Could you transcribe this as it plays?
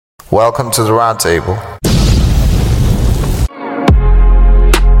Welcome to the roundtable.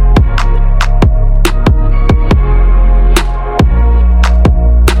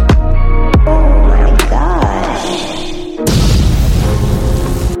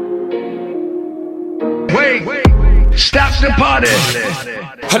 Stop the party.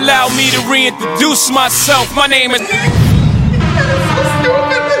 Allow me to reintroduce myself. My name is...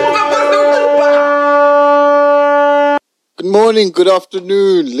 Good morning, good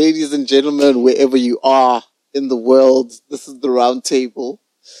afternoon, ladies and gentlemen, wherever you are in the world. This is the round table.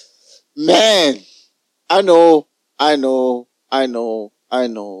 Man, I know,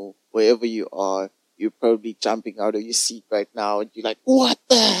 wherever you are, you're probably jumping out of your seat right now and you're like, what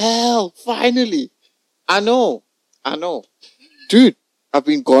the hell? Finally. I know. Dude, I've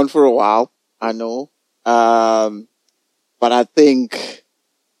been gone for a while. I know. But I think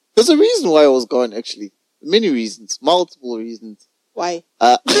there's a reason why I was gone, actually. Many reasons, multiple reasons. Why?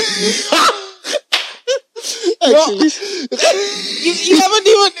 Actually, You haven't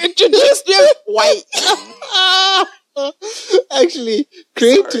even introduced me. Why? Actually,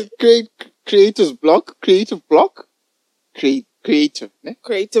 creative block. Ne?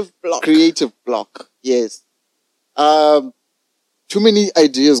 Creative block. Yes. Too many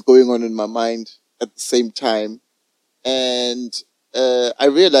ideas going on in my mind at the same time, and I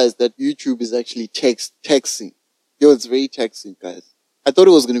realized that YouTube is actually taxing. Yo, it's very taxing, guys. I thought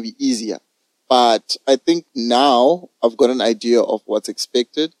it was going to be easier, but I think now I've got an idea of what's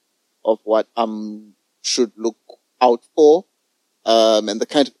expected, of what should look out for, and the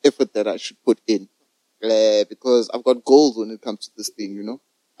kind of effort that I should put in, because I've got goals when it comes to this thing. You know,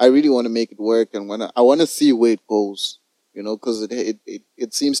 I really want to make it work, and I want to see where it goes. You know, because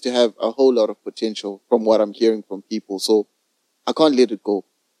it seems to have a whole lot of potential from what I'm hearing from people. So I can't let it go.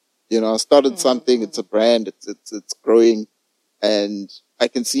 You know, I started something, it's a brand, it's growing, and I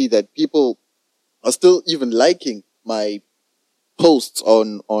can see that people are still even liking my posts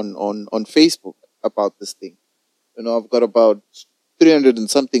on Facebook about this thing. You know, I've got about 300 and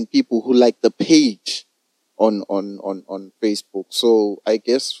something people who like the page on Facebook. So I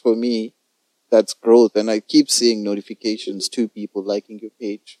guess for me, that's growth. And I keep seeing notifications, 2 people liking your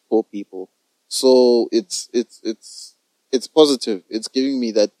page, 4 people. So it's positive. It's giving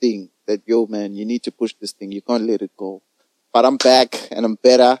me that thing that, yo, man, you need to push this thing. You can't let it go. But I'm back and I'm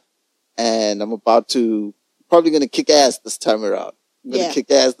better and I'm probably going to kick ass this time around. And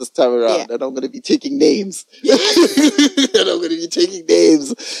I'm going to be taking names. And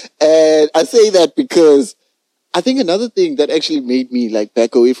I say that because I think another thing that actually made me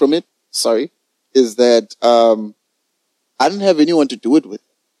back away from it, is that, I didn't have anyone to do it with,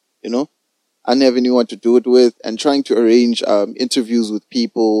 you know? I didn't have anyone to do it with, and trying to arrange interviews with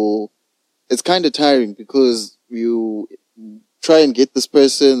people, it's kind of tiring because you try and get this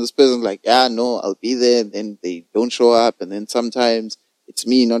person's like, yeah, no, I'll be there, and then they don't show up, and then sometimes it's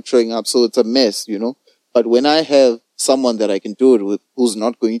me not showing up, so it's a mess, you know? But when I have someone that I can do it with who's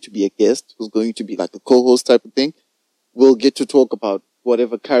not going to be a guest, who's going to be like a co-host type of thing, we'll get to talk about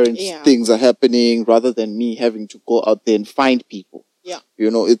whatever current things are happening rather than me having to go out there and find people. Yeah. You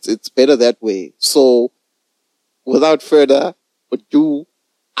know, it's better that way. So without further ado,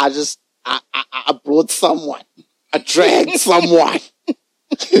 I brought someone. I dragged someone.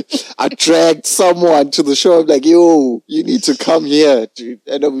 I dragged someone to the show. I'm like, yo, you need to come here, dude.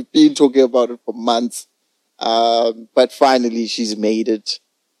 And we've been talking about it for months. But finally she's made it.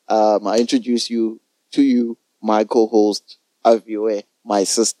 I introduce to you, my co-host, Aviwe, my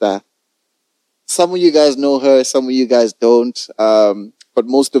sister. Some of you guys know her, some of you guys don't. But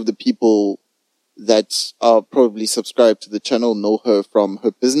most of the people that are probably subscribed to the channel know her from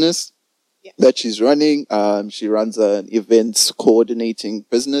her business that she's running. She runs an events coordinating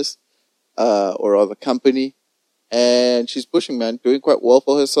business, or other company. And she's pushing, man, doing quite well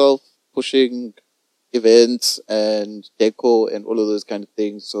for herself, pushing events and deco and all of those kind of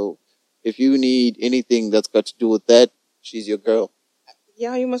things. So if you need anything that's got to do with that, she's your girl.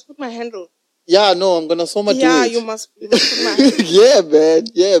 Yeah, you must put my handle. Yeah, no, I'm gonna do it. Yeah, you must put my handle.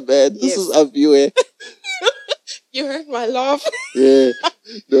 Yeah, man. This is Aviwe. You heard my laugh. Yeah.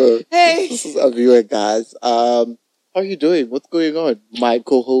 No. Hey. This is Aviwe, guys. How are you doing? What's going on, my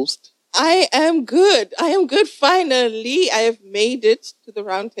co-host? I am good. Finally, I have made it to the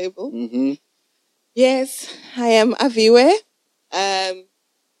round table. Mm-hmm. Yes, I am Aviwe.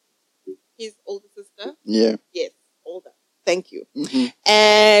 His older sister. Yeah. Yes, older. Thank you. Mm-hmm.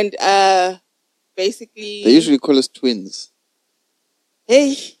 And basically, they usually call us twins.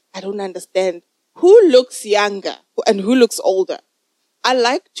 Hey, I don't understand. Who looks younger and who looks older? I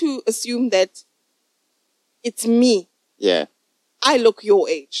like to assume that it's me. Yeah. I look your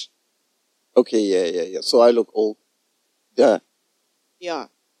age. Okay, yeah. So I look old. Yeah. Yeah.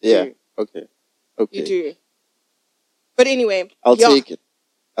 Yeah. You Okay. You do. But anyway. I'll take it.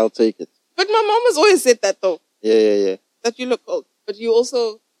 But my mom has always said that though. Yeah. That you look old. But you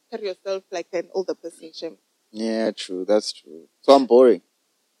also carry yourself like an older person, Shem. Yeah, true. That's true. So I'm boring.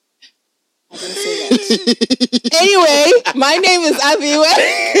 I didn't say that. Anyway, my name is Aviwe.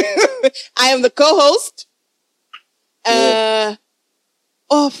 I am the co-host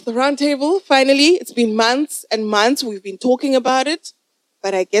of the roundtable. Finally, it's been months and months. We've been talking about it,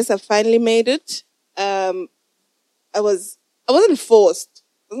 but I guess I finally made it. I wasn't forced.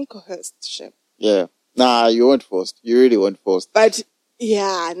 I wasn't coerced, Shem. Yeah. Nah, you weren't forced. You really weren't forced. But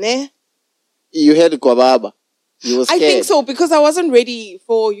yeah, ne? You had Kwababa. You were scared. I think so because I wasn't ready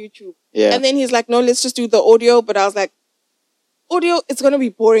for YouTube. Yeah. And then he's like, no, let's just do the audio. But I was like, audio, it's going to be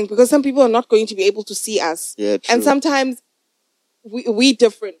boring because some people are not going to be able to see us. Yeah, true. And sometimes we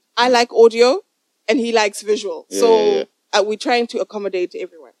different. I like audio and he likes visual. Yeah. We're trying to accommodate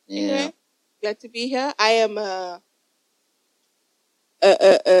everyone. Yeah. Anyway, glad to be here. I am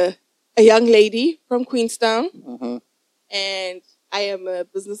a young lady from Queenstown. Uh-huh. And I am a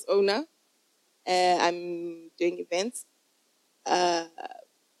business owner. I'm doing events.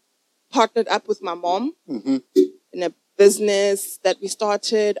 Partnered up with my mom in a business that we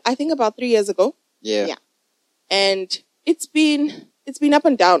started, I think, about 3 years ago. Yeah. And it's been up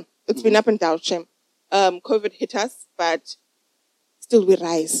and down. It's been up and down, Shem. COVID hit us, but still we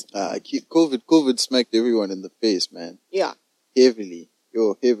rise. COVID smacked everyone in the face, man. Yeah. Heavily.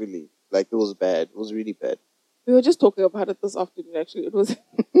 Heavily. Like, it was bad. It was really bad. We were just talking about it this afternoon, actually. It was,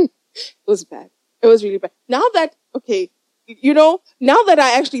 it was bad. It was really bad. Now that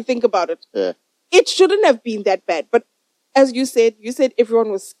I actually think about it, it shouldn't have been that bad. But as you said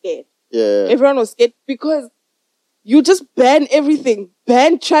everyone was scared. Yeah. Everyone was scared because you just ban everything,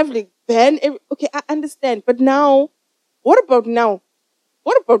 ban traveling, okay, I understand. But now, what about now?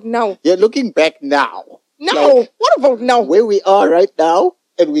 Yeah, looking back now. What about now? Where we are right now,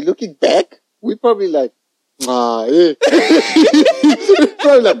 and we're looking back, we're probably like, probably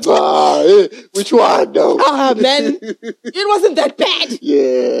like, which one? No. Man, it wasn't that bad.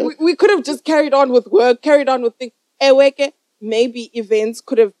 Yeah. We could have just carried on with work, carried on with things. Maybe events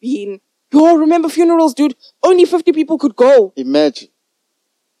could have been, remember funerals, dude? Only 50 people could go. Imagine.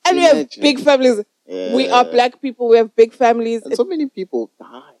 And we have big families. Yeah. We are black people, we have big families. And so many people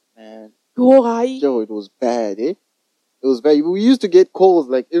died, man. Why? Yo, it was bad, eh? It was bad. We used to get calls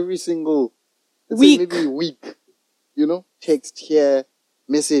like every single maybe week. Text here,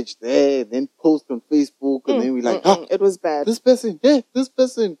 message there, then post on Facebook, and then we're like, it was bad. This person. But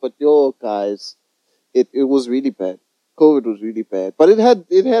guys, it was really bad. COVID was really bad, but it had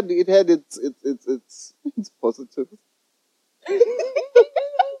its positives.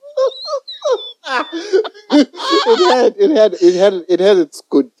 it had its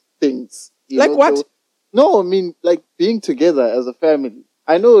good things. Like what? So, no, I mean, like being together as a family.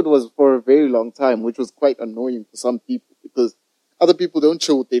 I know it was for a very long time, which was quite annoying for some people because other people don't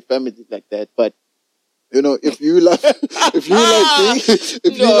show their family like that. But if you like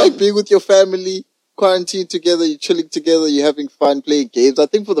being with your family, quarantine together, you're chilling together, you're having fun playing games. I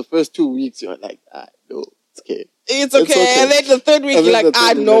think for the first 2 weeks you're like, no, it's okay. It's okay. And then the third week you're like,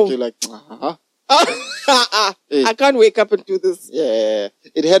 no. You're like, I can't wake up and do this. Yeah,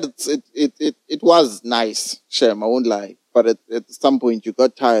 it was nice, Shem, I won't lie. But at some point you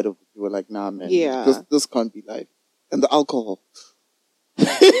got tired of it. You were like, nah, man, this can't be life. And the alcohol.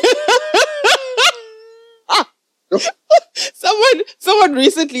 Someone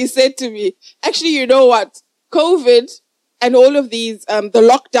recently said to me, actually, you know what? COVID and all of these, the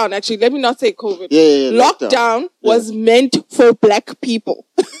lockdown, actually, let me not say COVID. Yeah, lockdown was meant for black people.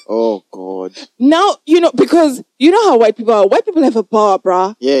 Oh, God. Now, because you know how white people are. White people have a bar,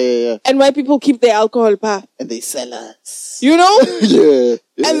 bruh. Yeah. And white people keep their alcohol bar. And they sell us. Yeah.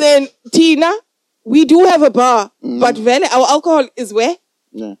 And then, Tina, we do have a bar. But Vele, our alcohol is where?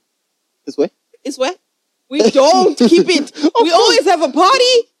 Yeah. It's where? It's where? We don't keep it. We always have a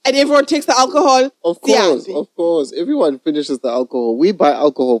party and everyone takes the alcohol. Of course. Everyone finishes the alcohol. We buy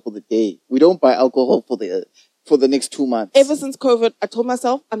alcohol for the day. We don't buy alcohol for the next 2 months. Ever since COVID, I told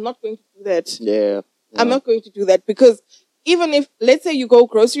myself, I'm not going to do that. Yeah. I'm not going to do that because even if, let's say you go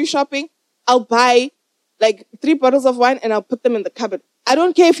grocery shopping, I'll buy like 3 bottles of wine and I'll put them in the cupboard. I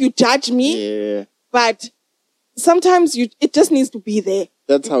don't care if you judge me, but sometimes it just needs to be there.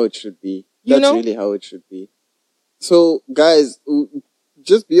 That's how it should be. That's really how it should be. So, guys,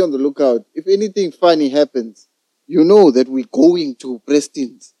 just be on the lookout. If anything funny happens, you know that we're going to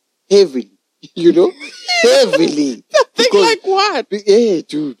Preston's heavily. you know, heavily. Think like what? Yeah,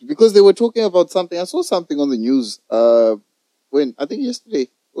 dude, because they were talking about something. I saw something on the news, when, I think yesterday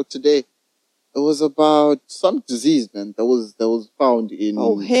or today. It was about some disease, man, that was found in,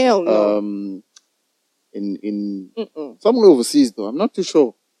 Oh, hell no. in somewhere overseas though. I'm not too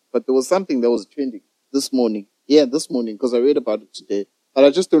sure, but there was something that was trending this morning. Yeah, this morning, because I read about it today, but I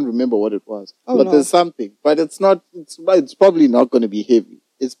just don't remember what it was. Oh, but no. there's something, but it's probably not going to be heavy.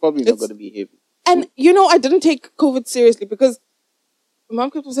 It's probably not going to be heavy. And you know, I didn't take COVID seriously because my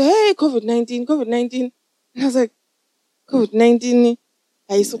mom kept on saying, "Hey, COVID-19, COVID-19," and I was like, "COVID-19,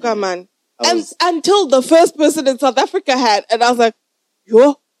 Aisuka man." And until the first person in South Africa had, and I was like,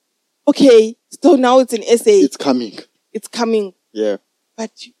 "Yo, okay." So now it's in SA. It's coming. It's coming. Yeah.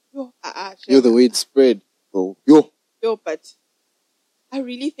 But you're the way it spread, though. Yo, but I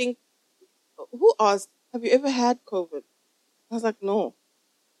really think. Who asked? Have you ever had COVID? I was like, no.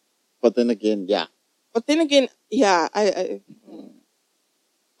 But then again, yeah. I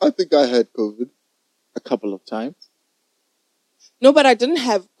think I had COVID a couple of times. No, but I didn't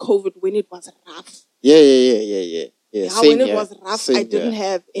have COVID when it was rough. Yeah. When it was rough, I didn't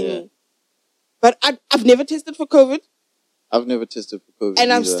have any. Yeah. But I've never tested for COVID. I've never tested for COVID.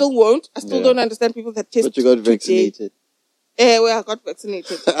 And I still won't. I still don't understand people that test. But you got vaccinated. Well, I got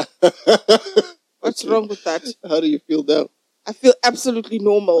vaccinated. What's wrong with that? How do you feel now? I feel absolutely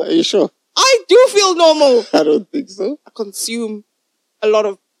normal. Are you sure? I do feel normal. I don't think so. I consume a lot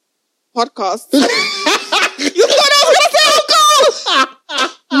of podcasts. You thought I was going to say alcohol?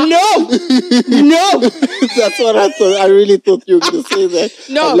 No. That's what I thought. I really thought you were going to say that.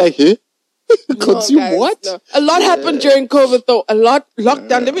 No. I'm like, hey? Consume guys, what? No. A lot happened during COVID, though. A lot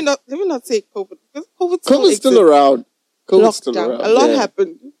lockdown. Let me not say COVID because COVID's still around. COVID's still around. A lot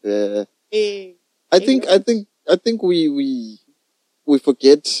happened. Yeah. I think we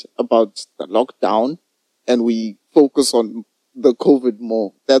forget about the lockdown and we focus on the COVID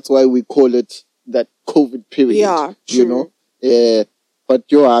more. That's why we call it that COVID period. Yeah, true. You know? Yeah. But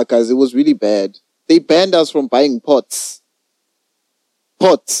guys, it was really bad. They banned us from buying pots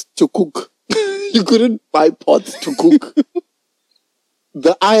to cook. You couldn't buy pots to cook.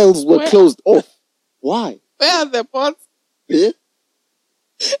 The aisles were closed off. Why? Where are the pots? Yeah?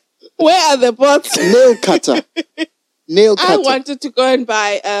 Where are the pots? Nail cutter. I wanted to go and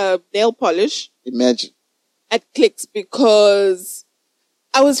buy nail polish. Imagine. At Clicks because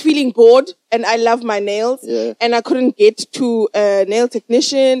I was feeling bored and I love my nails. Yeah. And I couldn't get to a nail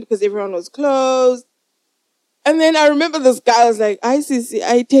technician because everyone was closed. And then I remember this guy was like, I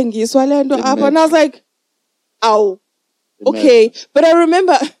tengi swalendo up. And I was like, ow. Okay. But I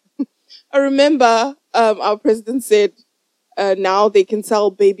remember our president said, now they can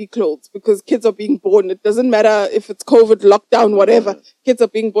sell baby clothes because kids are being born. It doesn't matter if it's COVID, lockdown, whatever. Yeah. Kids are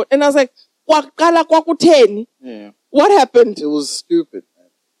being born. And I was like, yeah. What happened? It was stupid,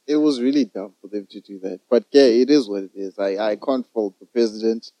 man. It was really dumb for them to do that. But yeah, it is what it is. I can't fault the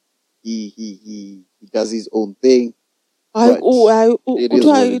president. He does his own thing. He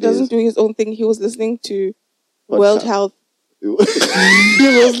doesn't do his own thing. He was listening to World Health. He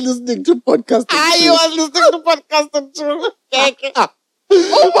was listening to podcasting. He was listening to podcasting too.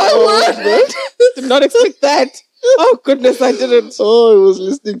 Oh my word! Did not expect that. Oh goodness, I didn't. Oh, he was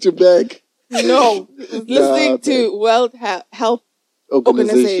listening to Bag. No, he was listening to World Health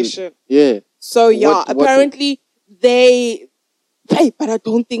Organization. Yeah. So yeah, apparently they. Hey, but I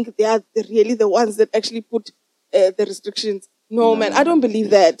don't think they are really the ones that actually put the restrictions. No, man, I don't believe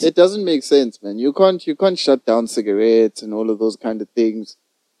that. It doesn't make sense, man. You can't shut down cigarettes and all of those kind of things.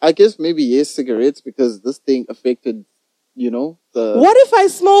 I guess maybe yes, cigarettes because this thing affected, the. What if I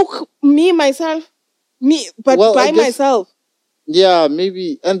smoke myself, by myself? Yeah,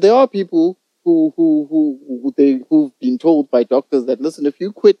 maybe. And there are people who've been told by doctors that listen, if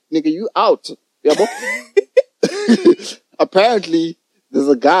you quit, nigga, you out. Apparently, there's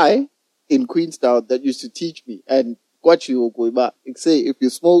a guy in Queenstown that used to teach me, and say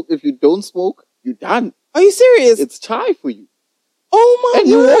if you don't smoke, you're done. Are you serious? It's time for you. Oh my and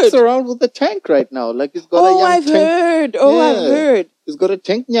word! And he walks around with a tank right now, like he's got a young I've tank. I've heard. He's got a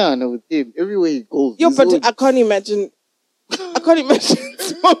tank nyana with him everywhere he goes. Yeah, but I can't imagine.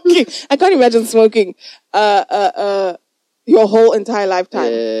 Smoking. I can't imagine smoking. Your whole entire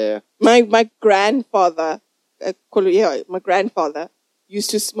lifetime. Yeah. My grandfather. My grandfather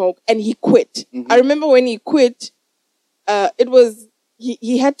used to smoke and he quit. Mm-hmm. I remember when he quit, it was,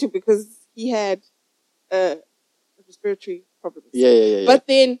 he had to because he had respiratory problems. Yeah. But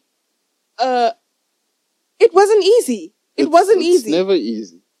then, it wasn't easy. It wasn't easy. It's never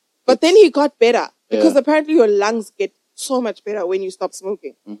easy. But then he got better because apparently your lungs get so much better when you stop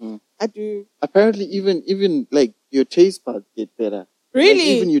smoking. Mm-hmm. I do. Apparently, even like your taste buds get better. Really? Like,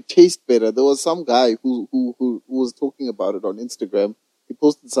 even you taste better. There was some guy who was talking about it on Instagram. He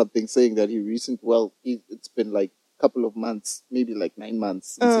posted something saying that it's been like a couple of months, maybe like 9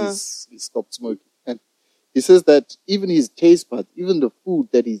 months since he stopped smoking. And he says that even his taste buds, even the food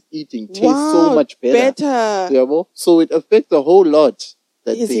that he's eating tastes so much better. Yeah, so it affects a whole lot.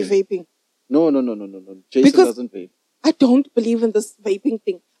 Is he vaping? No. Jason doesn't vape. I don't believe in this vaping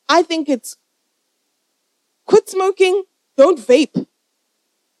thing. I think it's quit smoking, don't vape.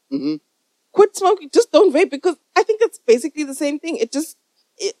 Mm-hmm. Quit smoking, just don't vape, because I think it's basically the same thing.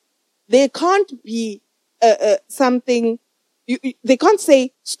 There can't be something. They can't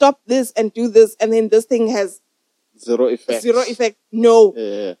say stop this and do this, and then this thing has zero effect. No,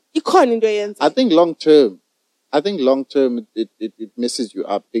 yeah. You can't do it. I think long term, it messes you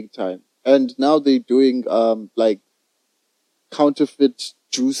up big time. And now they're doing like counterfeit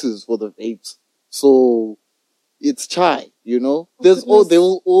juices for the vapes. So it's chai, you know. There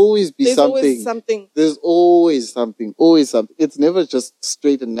will always be something. There's always something. It's never just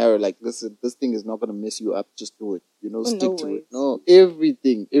straight and narrow. Like, listen, this thing is not going to mess you up. Just do it. You know, stick to it. No,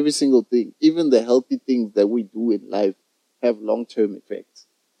 everything, every single thing, even the healthy things that we do in life have long-term effects.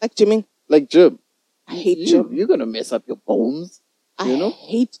 Like gymming. Like gym. I hate gym. You're going to mess up your bones. You know? I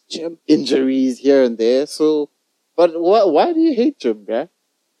hate gym. Injuries here and there. So, but why do you hate gym, guy?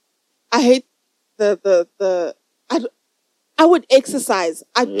 I hate I would exercise.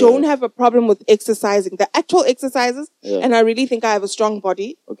 I don't have a problem with exercising. The actual exercises, and I really think I have a strong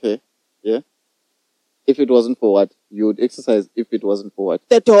body. Okay. Yeah. If it wasn't for what? You would exercise if it wasn't for what?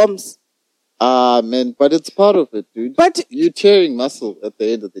 The dorms. Man, but it's part of it, dude. But you're tearing muscle at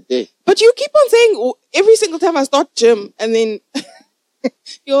the end of the day. But you keep on saying every single time I start gym, and then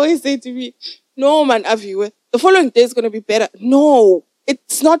you always say to me, no, man, Aviwe, the following day is going to be better. No,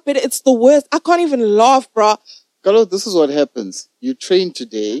 it's not better. It's the worst. I can't even laugh, bro. Carlo, this is what happens. You train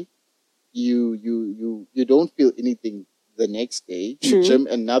today, you don't feel anything the next day. True. You gym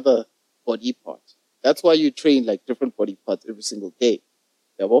another body part. That's why you train like different body parts every single day.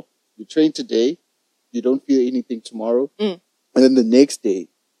 Yeah, well, you train today, you don't feel anything tomorrow. And then the next day,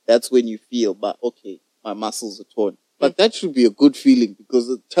 that's when you feel, but okay, my muscles are torn. But that should be a good feeling because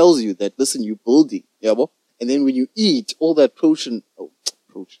it tells you that, listen, you're building. Yeah, well, and then when you eat all that protein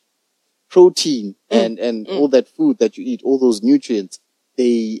and all that food that you eat, all those nutrients,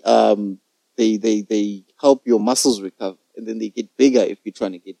 they help your muscles recover, and then they get bigger if you're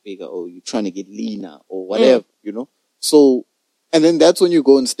trying to get bigger or you're trying to get leaner or whatever, you know. So, and then that's when you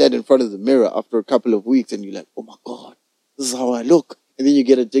go and stand in front of the mirror after a couple of weeks, and you're like, oh my God, this is how I look, and then you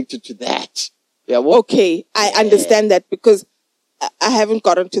get addicted to that. Yeah. Well, okay, I understand that because I haven't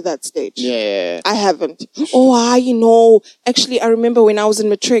gotten to that stage. Yeah. I haven't. Actually, I remember when I was in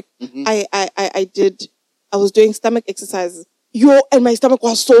matric, I was doing stomach exercises. And my stomach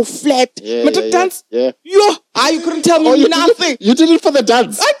was so flat. Matric dance? Yeah. You couldn't tell me nothing. You did it for the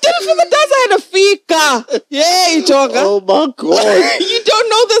dance. I did it for the dance. I had a fika. Yeah, Joga. Oh my God. You don't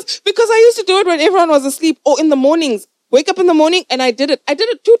know this because I used to do it when everyone was asleep or in the mornings. Wake up in the morning and I did it. I did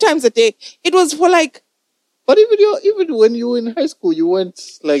it 2 times a day. It was for like... But even when you were in high school, you weren't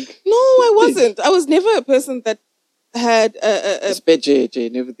like... No, I wasn't. I was never a person that had a spare JJ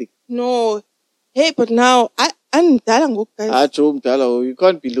and everything. No. Hey, but now I'm Dalango, guys. You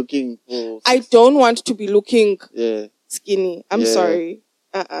can't be looking for... I don't want to be looking skinny. I'm sorry.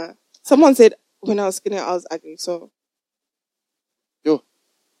 Someone said when I was skinny, I was ugly, so... Yo,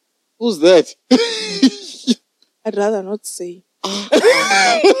 who's that? I'd rather not say.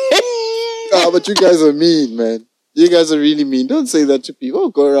 But you guys are mean, man. You guys are really mean. Don't say that to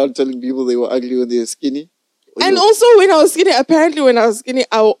people. Go around telling people they were ugly when they were skinny. And also when I was skinny, apparently when I was skinny,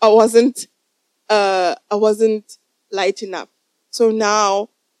 I wasn't light enough. So now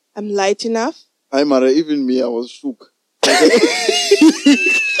I'm light enough. Hi, Mara. Even me, I was shook.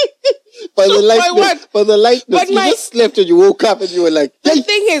 By the lightness. But you just slept and you woke up and you were like... The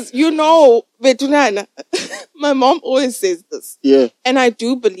thing is, Betunana, my mom always says this. Yeah. And I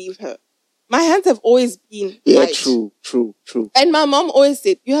do believe her. My hands have always been light. True. And my mom always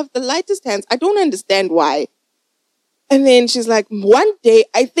said, you have the lightest hands. I don't understand why. And then she's like, one day,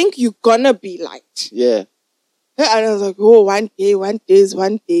 I think you're gonna be light. Yeah. And I was like, oh, one day.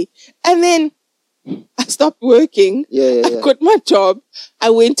 And then I stopped working. I quit my job. I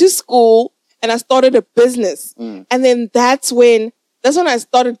went to school and I started a business. And then that's when I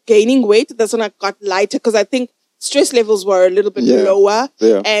started gaining weight. That's when I got lighter because I think stress levels were a little bit lower.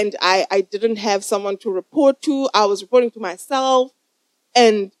 Yeah. And I didn't have someone to report to. I was reporting to myself.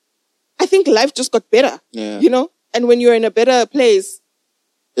 And I think life just got better. Yeah. You know? And when you're in a better place,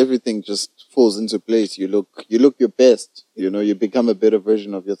 everything just falls into place. You look your best. You become a better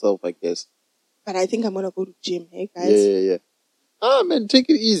version of yourself, I guess. But I think I'm gonna go to gym, hey guys. Yeah. Ah, man, take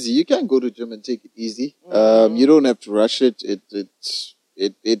it easy. You can go to gym and take it easy. You don't have to rush it.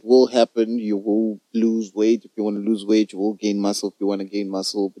 It will happen. You will lose weight. If you want to lose weight, you will gain muscle if you want to gain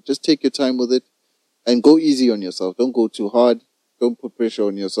muscle. But just take your time with it and go easy on yourself. Don't go too hard. Don't put pressure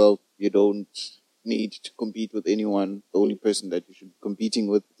on yourself. You don't need to compete with anyone. The only person that you should be competing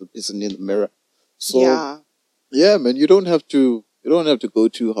with is the person in the mirror. So yeah, man, you don't have to go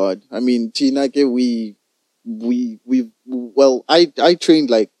too hard. I mean, Tina, I trained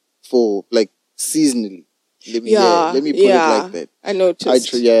for seasonally. Let me put it like that. I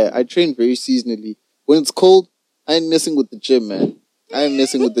noticed. I train very seasonally. When it's cold, I ain't messing with the gym, man. I ain't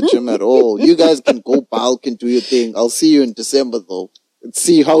messing with the gym at all. You guys can go bulk and do your thing. I'll see you in December though. Let's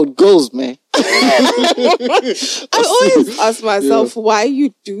see how it goes, man. I always ask myself why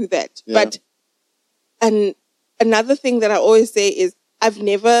you do that. Yeah. But another thing that I always say is I've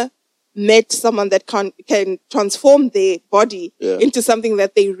never met someone that can transform their body into something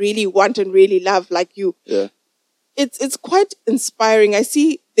that they really want and really love, like you. Yeah. It's quite inspiring. I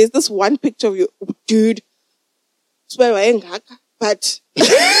see there's this one picture of you, dude. Swear I ain't gaka, but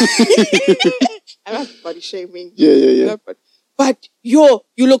I'm not body shaming. Yeah. But you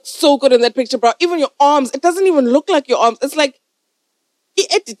look so good in that picture, bro. Even your arms, it doesn't even look like your arms. It's like he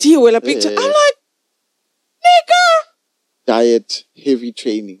edited well a picture. Yeah. I'm like, nigga. Diet, heavy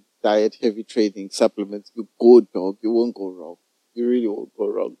training, supplements. You're good, dog. You won't go wrong. You really won't go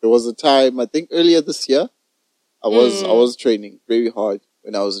wrong. There was a time, I think earlier this year, I was training very hard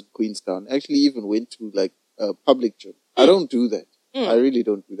when I was in Queenstown. I actually even went to a public gym. I don't do that. I really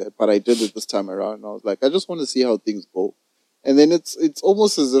don't do that. But I did it this time around. And I was like, I just want to see how things go. And then it's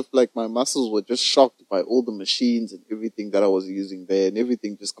almost as if my muscles were just shocked by all the machines and everything that I was using there, and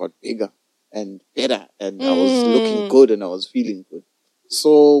everything just got bigger and better, and I was looking good and I was feeling good.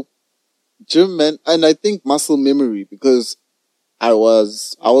 So gym, man, and I think muscle memory, because I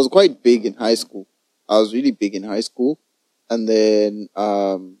was quite big in high school. I was really big in high school, and then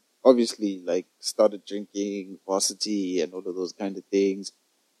obviously started drinking, varsity, and all of those kind of things,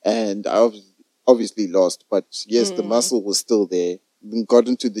 and I obviously lost, but yes, the muscle was still there. Then got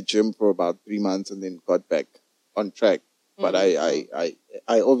into the gym for about 3 months and then got back on track. But I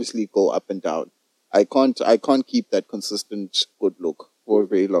obviously go up and down. I can't keep that consistent good look for a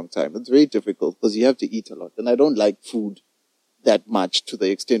very long time. It's very difficult because you have to eat a lot, and I don't like food that much to the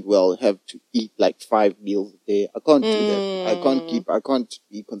extent where I'll have to eat 5 meals a day. I can't do that. I can't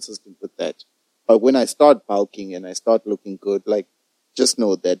be consistent with that. But when I start bulking and I start looking good, just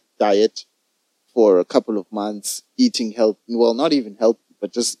know that diet for a couple of months, eating healthy, well, not even healthy,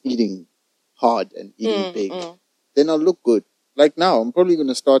 but just eating hard and eating big, then I'll look good. Like now, I'm probably going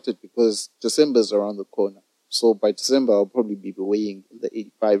to start it because December's around the corner. So by December, I'll probably be weighing in the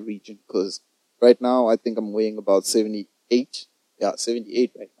 85 region, because right now, I think I'm weighing about 78. Yeah,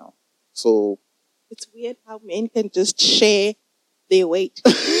 78 right now. So it's weird how men can just share their weight.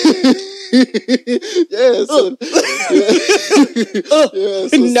 Yeah, so,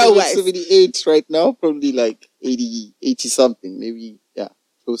 so no way. 78 right now, probably 80 something, maybe,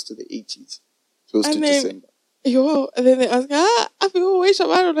 close to the 80s, close to December. And then they ask, I feel way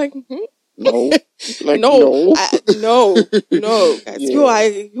Shabbat. I'm like, No. No, guys.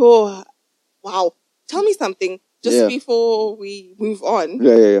 Wow. Tell me something just before we move on.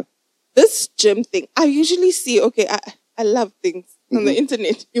 Yeah. This gym thing, I usually see, I love things. On the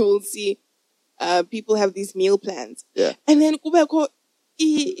internet, you will see people have these meal plans. Yeah. And then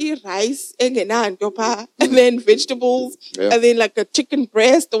rice and then vegetables and then a chicken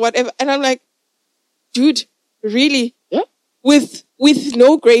breast or whatever. And I'm like, dude, really? Yeah. With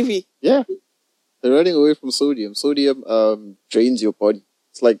no gravy. Yeah. They're running away from sodium. Sodium drains your body.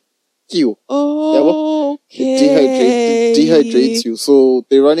 It's like Q. Oh, it dehydrates you. So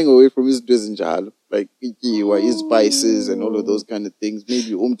they're running away from his desinjalo, his spices and all of those kind of things.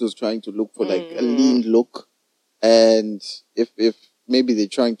 Maybe Umto's trying to look for a lean look, and if maybe they're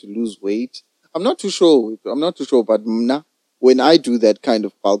trying to lose weight. I'm not too sure, but when I do that kind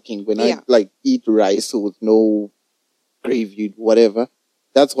of bulking, when I eat rice with no gravy, whatever,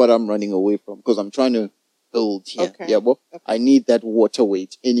 that's what I'm running away from, because I'm trying to build here. Okay. I need that water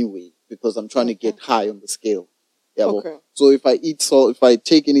weight anyway, because I'm trying to get high on the scale. Okay. So if I eat salt, if I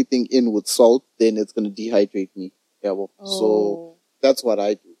take anything in with salt, then it's going to dehydrate me. So that's what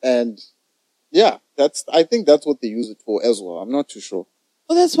I do. And I think that's what they use it for as well. I'm not too sure.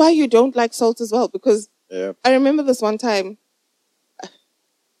 Well, that's why you don't like salt as well, because I remember this one time,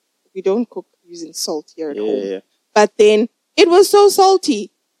 we don't cook using salt here at home. But then it was so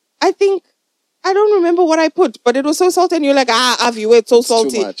salty. I don't remember what I put, but it was so salty. And you're like, Avi, it's so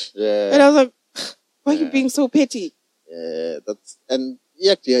salty. Too much. Yeah. And I was like, why are you being so petty? Yeah, and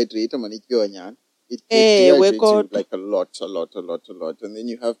you dehydrate man. It we're dehydrates you like a lot. And then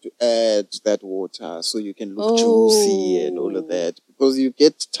you have to add that water so you can look juicy and all of that. Because you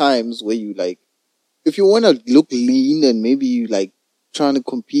get times where you like, if you want to look lean and maybe you like trying to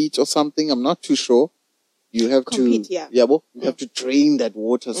compete or something, I'm not too sure. You have you have to drain that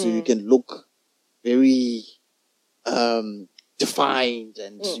water so you can look very defined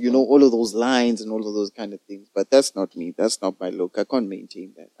and all of those lines and all of those kind of things. But that's not me. That's not my look. I can't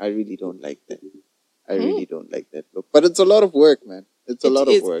maintain that. I really don't like that. I really don't like that look. But it's a lot of work, man. It's a lot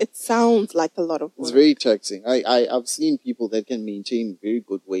of work. It sounds like a lot of work. It's very taxing. I've seen people that can maintain very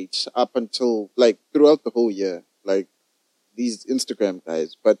good weight up until like throughout the whole year, like these Instagram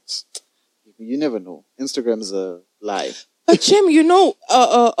guys. But you never know. Instagram is a lie. But Chem,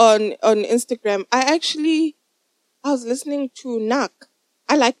 on Instagram, I was listening to Nak.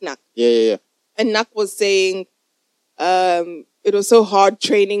 I like Nak. Yeah. And Nak was saying, it was so hard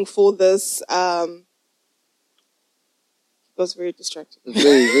training for this. It was very distracting.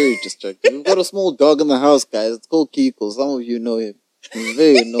 Very, very distracting. We've got a small dog in the house, guys. It's called Kiko. Some of you know him. He's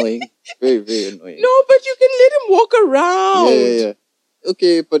very annoying. Very, very annoying. No, but you can let him walk around. Yeah.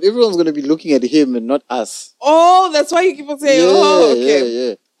 Okay, but everyone's going to be looking at him and not us. Oh, that's why you keep on saying, okay.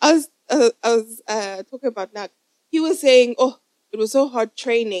 Yeah. I was talking about Nak. He was saying, it was so hard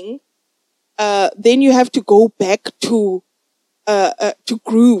training. Then you have to go back to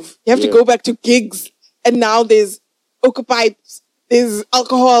groove. You have to go back to gigs. And now there's pipes, there's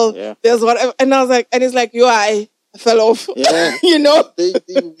alcohol, there's whatever. And I was like, and it's like, I fell off. Yeah.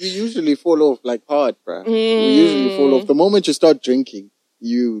 We usually fall off like hard, bruh. We usually fall off. The moment you start drinking,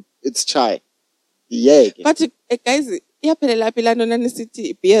 it's chai. Yeah. But guys, beer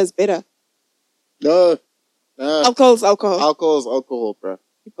is better. No. Alcohol's alcohol. Alcohol's alcohol, bruh.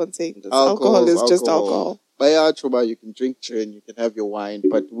 Keep on saying this. Alcohol is just alcohol. You can drink gin, you can have your wine,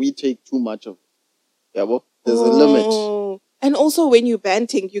 but we take too much of it. Yeah, well, there's a limit. And also when you're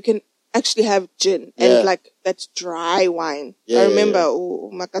banting, you can actually have gin and like that dry wine. I remember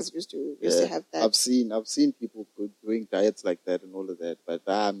Makas used to have that. I've seen people doing diets like that and all of that, but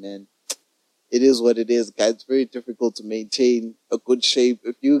man, it is what it is, guys. It's very difficult to maintain a good shape.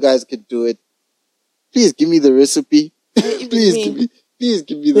 If you guys could do it, please give me the recipe. Please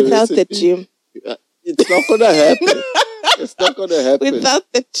give me the without recipe. the gym. It's not gonna happen. It's not gonna happen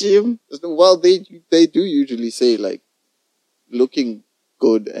without the gym. Well, they do usually say like looking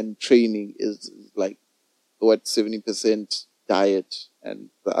good and training is like 70% diet and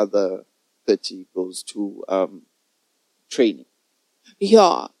the other 30 goes to training.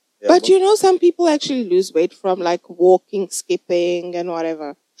 Yeah. But some people actually lose weight from like walking, skipping and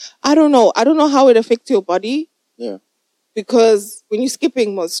whatever. I don't know how it affects your body. Yeah. Because when you're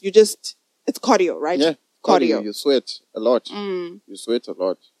skipping most, it's cardio, right? Yeah. Cardio. You sweat a lot. You sweat a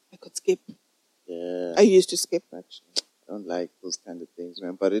lot. I could skip. Yeah. I used to skip actually. I don't like those kind of things,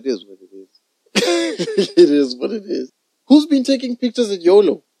 man, but it is what it is. It is what it is. Who's been taking pictures at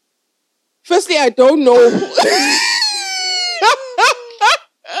YOLO? Firstly, I don't know.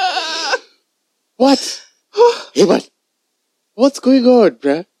 What? Hey, what's going on,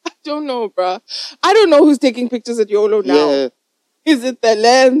 bruh? I don't know, bruh. I don't know who's taking pictures at YOLO now. Yeah. Is it the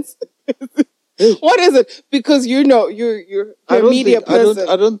lens? What is it? Because you're a media person.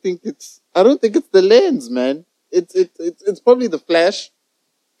 I don't think it's the lens, man. It's probably the flash.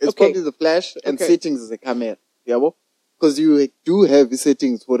 It's probably the flash and settings of the camera. Yeah, because you do have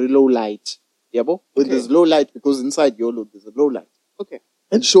settings for a low light. Yeah, when there's low light, because inside YOLO there's a low light. Okay.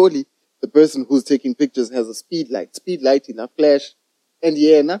 And surely the person who's taking pictures has a speed light in a flash. And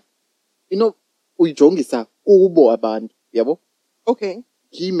uyijongisa kubo abantu. Yeah, okay.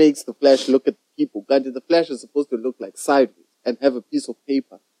 He makes the flash look at people. The flash is supposed to look like sideways and have a piece of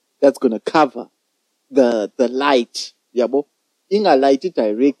paper that's going to cover the light. Yabo. Inga light it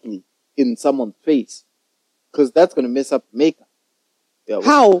directly in someone's face. Because that's going to mess up makeup. Yabo.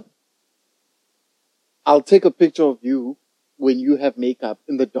 How? I'll take a picture of you when you have makeup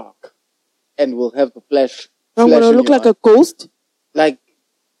in the dark. And we'll have the flash. I'm going to look like a ghost? Like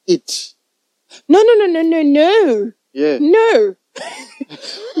it. No. Yeah. No.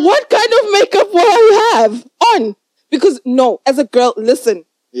 What kind of makeup will I have on? Because as a girl, listen.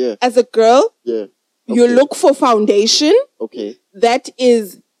 Yeah. As a girl, yeah. You look for foundation. Okay. That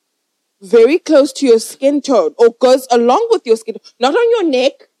is very close to your skin tone or goes along with your skin tone. Not on your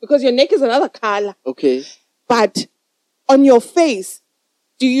neck, because your neck is another color. Okay. But on your face,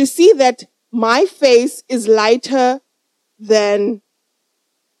 do you see that my face is lighter than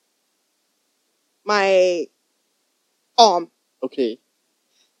my arm. Okay.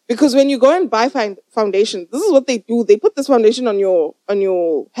 Because when you go and buy foundation, this is what they do. They put this foundation on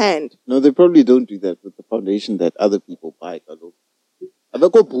your hand. No, they probably don't do that with the foundation that other people buy. Kaloku.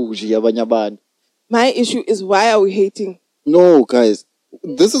 Abekho bougie abanye abantu. My issue is, why are we hating? No, guys.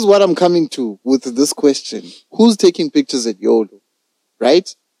 This is what I'm coming to with this question. Who's taking pictures at YOLO?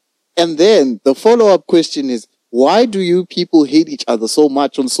 Right? And then the follow-up question is, why do you people hate each other so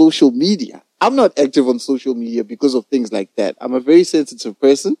much on social media? I'm not active on social media because of things like that. I'm a very sensitive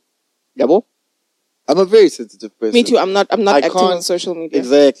person. Yabo? I'm a very sensitive person. Me too. I'm not active on social media.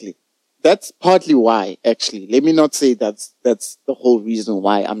 Exactly. That's partly why, actually. Let me not say that's the whole reason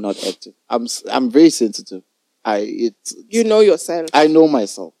why I'm not active. I'm very sensitive. You know yourself. I know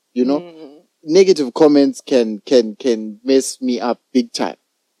myself, you know. Negative comments can mess me up big time.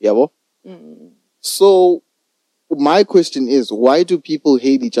 Yabo? So my question is, why do people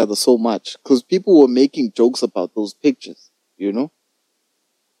hate each other so much? Because people were making jokes about those pictures, you know?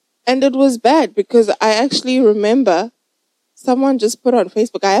 And it was bad because I actually remember someone just put on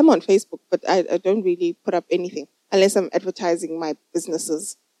Facebook. I am on Facebook, but I don't really put up anything unless I'm advertising my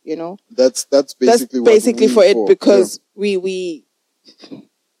businesses, you know? That's basically what basically for it because we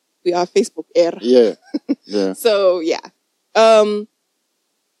are Facebook era. Yeah. Yeah. So yeah.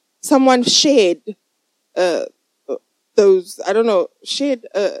 Someone shared those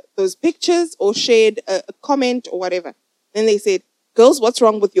pictures or shared a comment or whatever. Then they said, "Girls, what's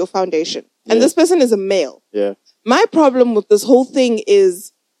wrong with your foundation?" And this person is a male. Yeah. My problem with this whole thing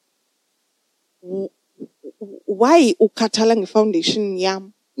is, why ukathala ngefoundation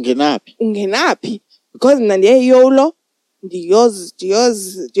yam? Ungenaphi? Because nanye YOLO, ndiyoz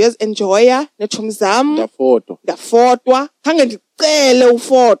enjoya nechum zam. Ndafotwa. Khange ndicele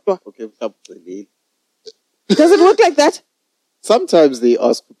ufotwa. Okay, does it work like that? Sometimes they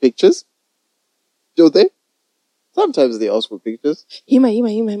ask for pictures. Don't they? Sometimes they ask for pictures.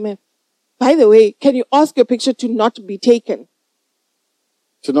 Hima. By the way, can you ask your picture to not be taken?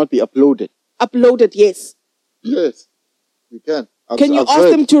 To not be uploaded? Uploaded, yes. Yes, you can. Can you ask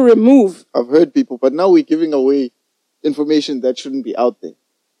them to remove? I've heard people, but now we're giving away information that shouldn't be out there.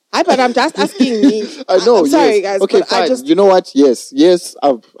 But I'm just asking me. I know. I'm sorry, guys. Okay, fine. You know what? Yes.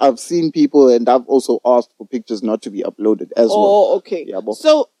 I've seen people, and I've also asked for pictures not to be uploaded as well. Oh, okay. Yeah,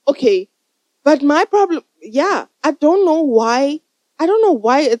 so okay, but my problem, I don't know why. I don't know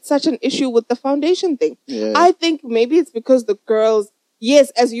why it's such an issue with the foundation thing. Yeah. I think maybe it's because the girls.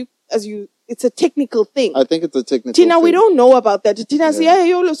 Yes, as you, it's a technical thing. I think it's a technical Tina, thing. we don't know about that. Tina,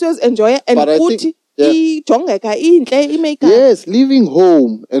 enjoy it, and but I think, yes, leaving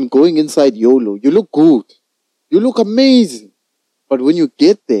home and going inside YOLO, you look good. You look amazing. But when you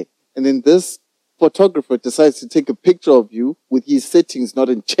get there, and then this photographer decides to take a picture of you with his settings not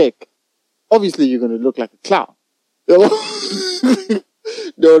in check, obviously you're going to look like a clown. No.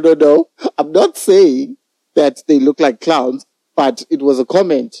 I'm not saying that they look like clowns, but it was a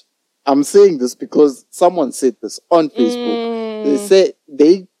comment. I'm saying this because someone said this on Facebook. They said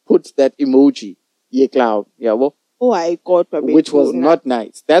they put that emoji, clown, oh, I got which was not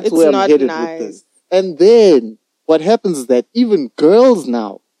nice. That's where I'm headed with this. And then what happens is that even girls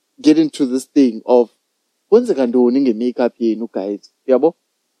now get into this thing of when's the kandoning makeup here, guys?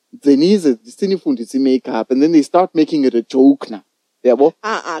 They need the makeup, and then they start making it a joke now.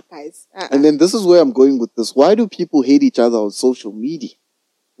 Guys. And then this is where I'm going with this. Why do people hate each other on social media?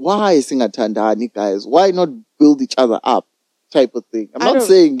 Why singathandani, guys? Why not build each other up? Type of thing. I'm not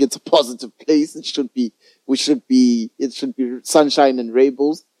saying it's a positive place. It should be sunshine and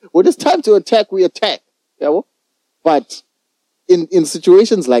rainbows. When it's time to attack, we attack. But in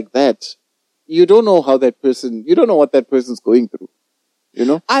situations like that, you don't know what that person's going through. You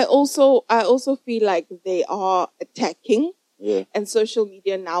know? I also feel like they are attacking. Yeah. And social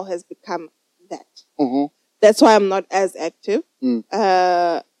media now has become that. Mm-hmm. That's why I'm not as active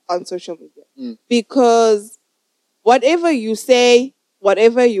on social media. Because whatever you say,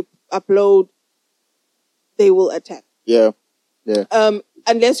 whatever you upload, they will attack. Yeah.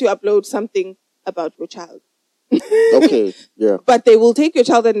 Unless you upload something about your child. Okay, yeah. But they will take your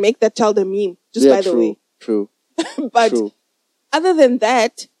child and make that child a meme, by the way. True. But other than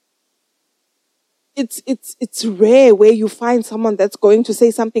that, it's rare where you find someone that's going to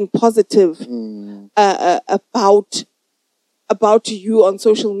say something positive about you on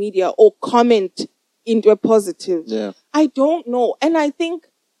social media or comment into a positive. Yeah. I don't know. And I think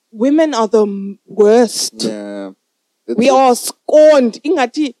women are the worst. Yeah. We are scorned.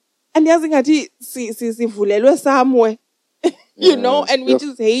 Ingati, and sivulelwe somewhere. you know, and we're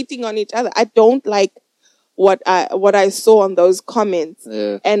just hating on each other. I don't like what I saw on those comments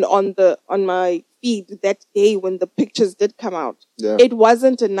and on my feed that day when the pictures did come out. Yeah. It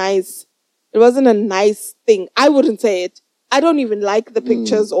wasn't a nice thing. I wouldn't say it. I don't even like the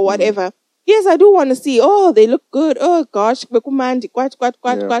pictures or whatever. Yes, I do want to see, oh, they look good. Oh gosh, but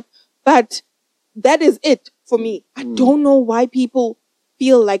that is it for me. I don't know why people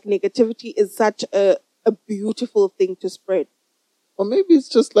feel like negativity is such a beautiful thing to spread. Or maybe it's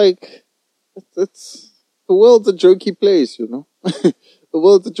just like, it's the world's a jokey place, you know? The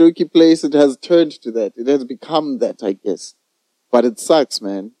world's a jokey place. It has turned to that. It has become that, I guess. But it sucks,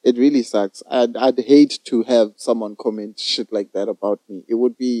 man. It really sucks. I'd hate to have someone comment shit like that about me. It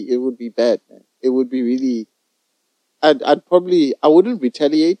would be bad, man. It would be really, I wouldn't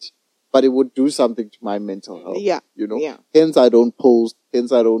retaliate, but it would do something to my mental health. Yeah. You know? Yeah. Hence I don't post.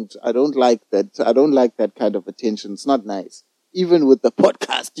 Hence I don't like that. I don't like that kind of attention. It's not nice. Even with the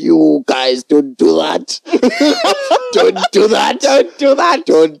podcast, you guys don't do that. Don't do that. Don't do that.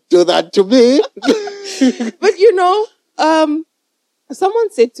 Don't do that to me. But you know,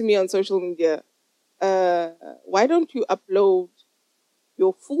 someone said to me on social media, why don't you upload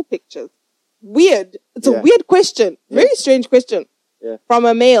your full pictures? Weird. It's a weird question. Very strange question. Yeah. From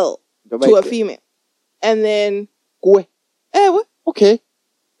a male to a female. And then, what? Okay.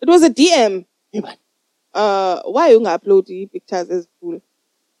 It was a DM. Yeah, man. Why you gonna upload the pictures as full?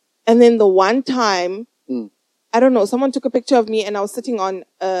 And then the one time, I don't know, someone took a picture of me and I was sitting on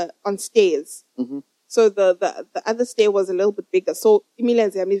stairs. Mm-hmm. So the other stair was a little bit bigger. So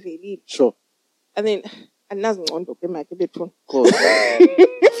Sure. and then African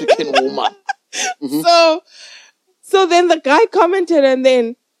woman. Mm-hmm. So then the guy commented and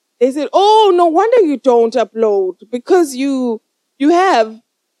then they said, oh, no wonder you don't upload because you have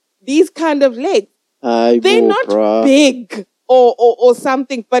these kind of legs. They're not big or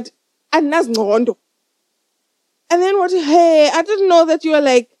something, but and then what? Hey, I didn't know that you were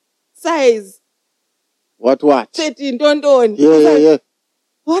like size. What? 13, don't. Yeah.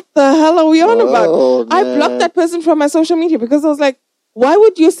 What the hell are we on about? Man. I blocked that person from my social media because I was like, why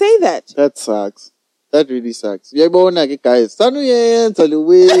would you say that? That sucks. That really sucks. Uyayibona ke guys. Sanuyenza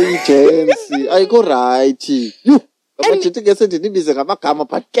lewe agency. Ayiko right. You. Amajithi ke sendinibize ngamagama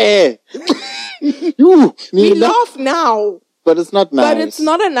but ke. We laugh now. But it's not nice. But it's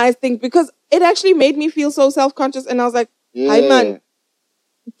not a nice thing because it actually made me feel so self-conscious and I was like, hi man,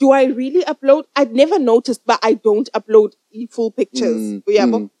 do I really upload? I'd never noticed, but I don't upload full pictures.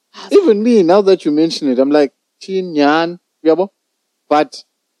 Even me, now that you mention it, I'm like, Chinyan, but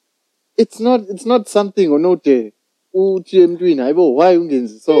it's not something or not. Why so?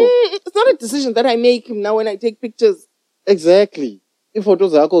 It's not a decision that I make now when I take pictures. Exactly. If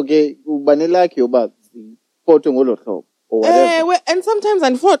photos are okay, ubanelaki about photo ngolo or whatever. And sometimes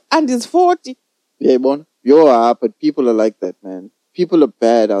and it's 40. Yeah, bon. You are, but people are like that, man. People are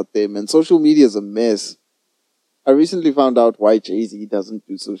bad out there, man. Social media is a mess. I recently found out why Jay-Z doesn't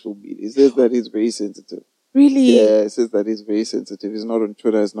do social media. He says that he's very sensitive. Really? Yeah, he says that he's very sensitive. He's not on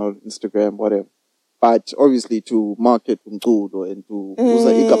Twitter, he's not on Instagram, whatever. But obviously to market umculo and to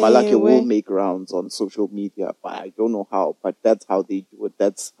igama lakhe will make rounds on social media. But I don't know how, but that's how they do it.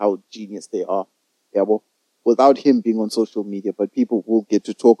 That's how genius they are. Yeah, well, without him being on social media, but people will get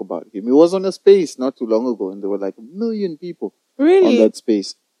to talk about him. He was on a space not too long ago and there were like 1 million people on that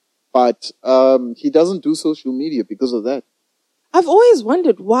space. But he doesn't do social media because of that. I've always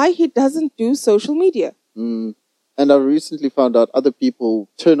wondered why he doesn't do social media. And I recently found out other people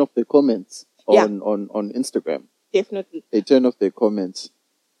turn off their comments on Instagram. Definitely. They turn off their comments.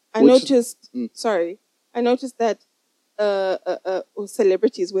 I noticed that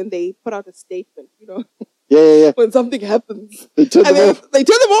celebrities, when they put out a statement, you know, when something happens, they turn them off. They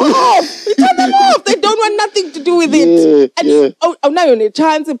turn them off. They turn them off. They don't want nothing to do with it. And now you're in a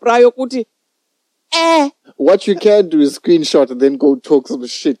chance, what you can do is screenshot and then go talk some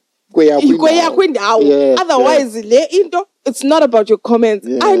shit. Otherwise, it's not about your comments.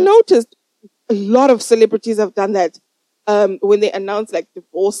 I noticed a lot of celebrities have done that when they announce like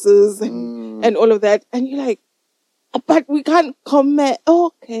divorces and all of that. And you're like, but we can't comment.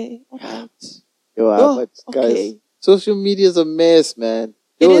 Okay. But guys, social media is a mess, man.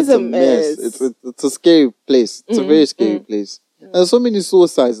 It's a mess. It's a scary place. It's a very scary place. There's so many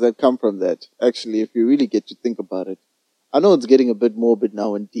suicides that come from that, actually, if you really get to think about it. I know it's getting a bit morbid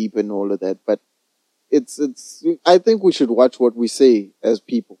now and deep and all of that, but I think we should watch what we say as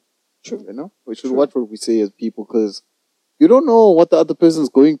people. True. You know? We should watch what we say as people because you don't know what the other person's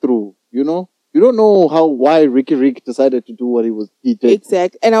going through, you know? You don't know why Ricky Rick decided to do what he did.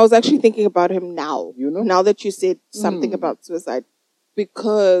 Exact. And I was actually thinking about him now. You know? Now that you said something about suicide.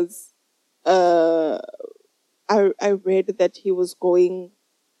 Because I read that he was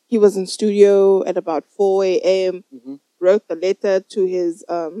in studio at about 4 a.m., wrote the letter to his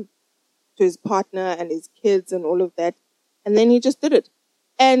partner and his kids and all of that. And then he just did it.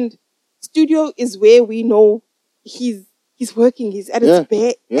 And studio is where we know he's working. He's at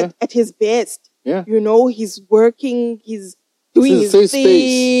at his best. Yeah. You know, he's working. He's doing his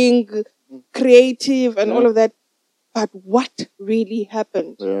thing, creative, and all of that. But what really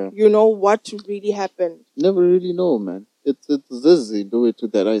happened? Yeah. You know what really happened? Never really know, man. It's this do it to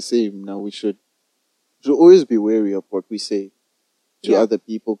that I say now. We should always be wary of what we say to other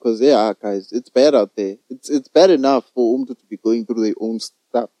people, because guys, it's bad out there. It's bad enough for Umtu to be going through their own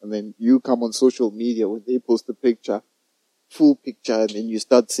stuff, and then you come on social media when they post a picture, full picture, and then you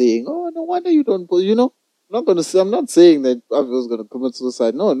start saying, "Oh, no wonder you don't post." You know, I'm not saying that I was gonna commit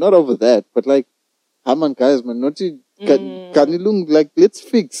suicide. No, not over that. But like, come on, guys, man, not to like, let's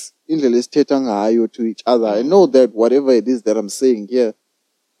fix to each other. I know that whatever it is that I'm saying here,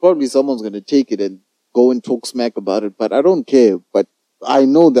 probably someone's gonna take it and go and talk smack about it, but I don't care. But I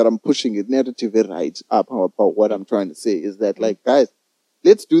know that I'm pushing it narrative right up about what I'm trying to say is that, like, guys,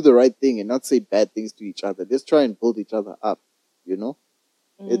 let's do the right thing and not say bad things to each other. Let's try and build each other up, you know?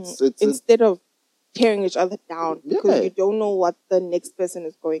 It's instead of tearing each other down, because you don't know what the next person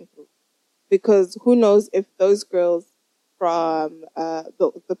is going through. Because who knows if those girls from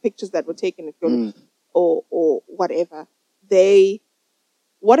the pictures that were taken at Yolo or whatever,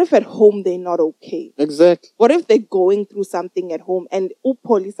 what if at home they're not okay? Exactly. What if they're going through something at home and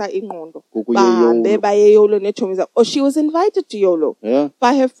upolisa ingqondo or she was invited to Yolo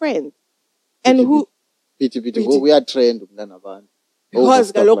by her friends and who we are trained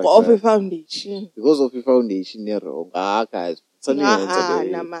because of a foundation. Because of a foundation, guys.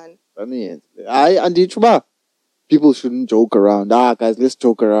 Man. People shouldn't joke around. Guys, let's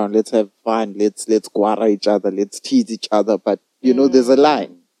joke around. Let's have fun. Let's guara each other. Let's tease each other. But you know, there's a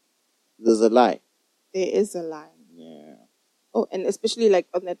line. There's a line. There is a line. Yeah. Oh, and especially like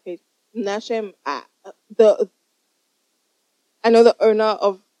on that page, Nashem, I know the owner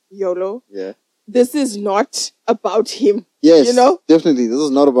of YOLO. Yeah. This is not about him. Yes. You know? Definitely. This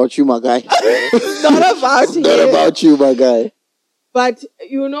is not about you, my guy. It's not about him. Not about you, my guy. But,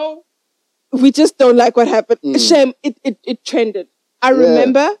 you know, we just don't like what happened. Shame, it trended. I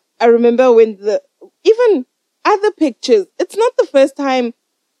remember when even other pictures, it's not the first time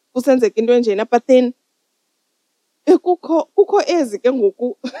kusenzeka into enjena, but then kukho ezi ke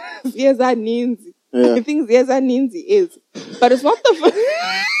ngoku ziyezaninzi. I think ziyezaninzi is. But it's not the first.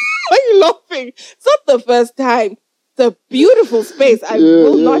 Why are you laughing? It's not the first time. It's a beautiful space. I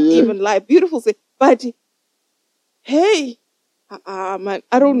will not even lie. Beautiful space. But hey, man,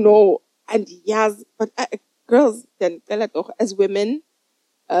 I don't know. And yes, but girls, then as women,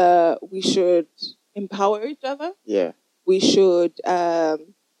 we should empower each other. Yeah. We should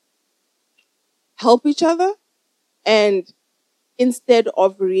help each other. And instead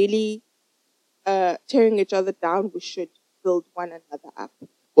of really tearing each other down, we should build one another up.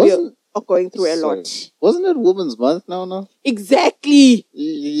 We are going through a lot. Wasn't it Women's Month now? Exactly.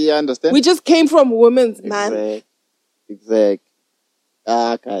 You understand? We just came from Women's Month. Exact.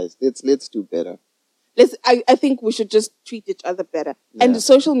 Guys, let's do better. I think we should just treat each other better. Yeah. And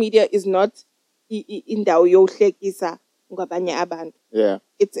social media is not indawo yohlekisa ngabanye abantu. Yeah.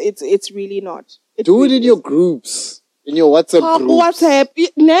 It's really not. Do it in your groups. In your WhatsApp groups. WhatsApp,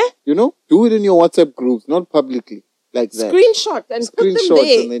 ne? You know? Do it in your WhatsApp groups, not publicly. Like that. Screenshot and put them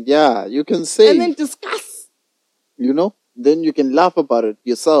there. And then, you can say. And then discuss. You know? Then you can laugh about it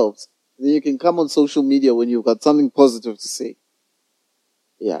yourselves. Then you can come on social media when you've got something positive to say.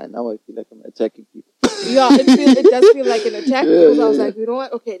 Yeah, now I feel like I'm attacking people. Yeah, it does feel like an attack because I was like, you know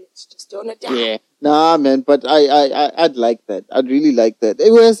what? Okay, let's just do an attack. Yeah. Nah, man, but I'd like that. I'd really like that.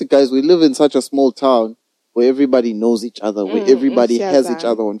 Whereas, guys, we live in such a small town where everybody knows each other, where everybody has each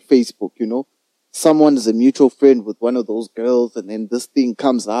other on Facebook, you know? Someone is a mutual friend with one of those girls, and then this thing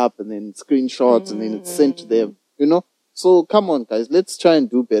comes up, and then screenshots, and then it's sent to them, you know? So come on, guys, let's try and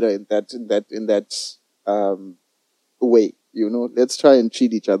do better in that way, you know? Let's try and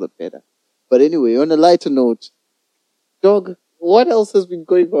treat each other better. But anyway, on a lighter note, dog, what else has been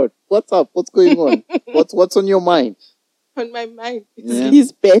going on? What's up? What's going on? What's on your mind? On my mind, it's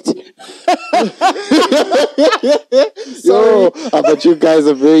his bet. Yo, but you guys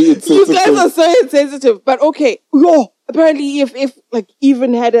are very insensitive. You guys are so insensitive. But okay, apparently if like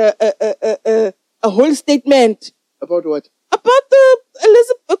even had a whole statement about what? About the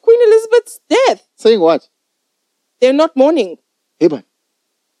Queen Elizabeth's death. Saying what? They're not mourning. Hey, man.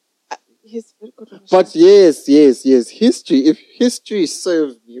 He's very controversial. But yes. History, if history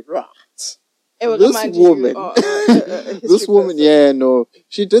serves me right, this woman, this woman,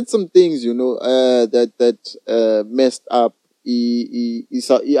 she did some things, that messed up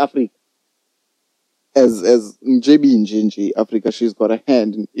Africa. As JB in JNJ Africa, she's got a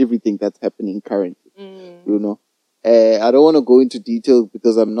hand in everything that's happening currently. I don't want to go into detail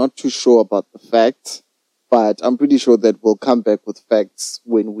because I'm not too sure about the facts, but I'm pretty sure that we'll come back with facts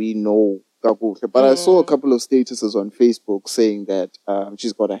when we know. But I saw a couple of statuses on Facebook saying that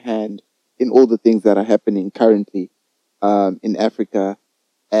she's got a hand in all the things that are happening currently in Africa,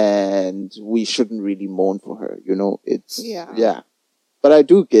 and we shouldn't really mourn for her. Yeah. But I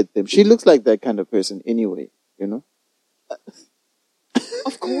do get them. She looks like that kind of person anyway,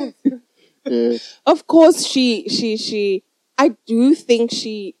 Of course. Yeah. Of course, she. I do think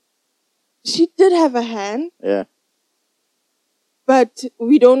she did have a hand. Yeah. But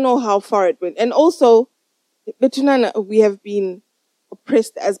we don't know how far it went. And also, Betunana, we have been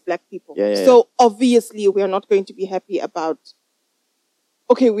oppressed as black people. Yeah. So obviously we are not going to be happy about.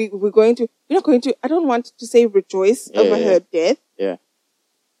 Okay, we're not going to. I don't want to say rejoice over her death. Yeah.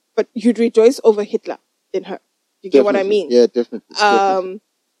 But you'd rejoice over Hitler in her. You get what I mean? Yeah, definitely.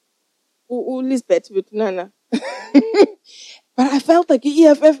 Lisbeth Betunana. But I felt like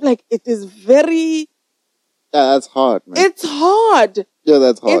EFF, like it is very. Yeah, that's hard, man. It's hard. Yeah,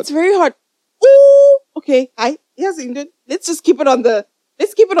 that's hard. It's very hard. Ooh, okay. Yes, Indian. Let's just keep it on the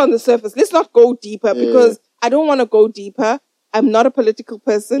surface. Let's not go deeper because I don't want to go deeper. I'm not a political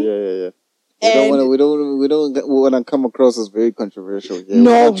person. Yeah. We don't want to come across as very controversial. Yeah.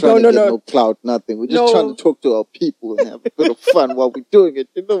 No, we're not trying to get no clout, nothing. We're just trying to talk to our people and have a bit of fun while we're doing it.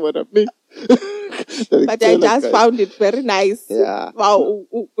 You know what I mean? But I just found it very nice. Yeah. Wow,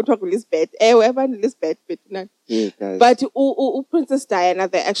 we talk Lisbeth. Whoever Lisbeth, yeah, guys. But Princess Diana,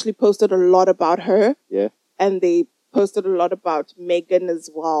 they actually posted a lot about her. Yeah. And they posted a lot about Meghan as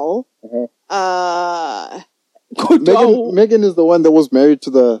well. Meghan is the one that was married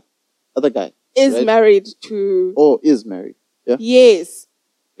to the other guy. Married to... Oh, is married. Yeah? Yes.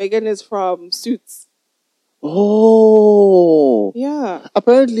 Meghan is from Suits. Oh. Yeah.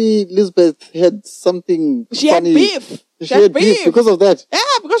 Apparently, Elizabeth had something She funny. had beef. She had beef because of that. Yeah,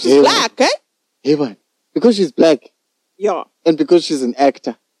 because she's black, eh? Hey, man. Because she's black. Yeah. And because she's an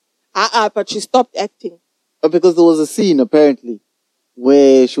actor. But she stopped acting. Because there was a scene, apparently,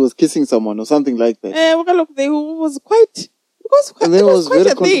 where she was kissing someone or something like that. Look, they was quite... And then it was quite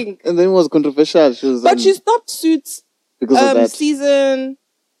a thing. And then it was controversial. She stopped Suits because of that. Season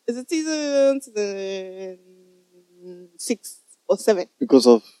 6 or 7. Because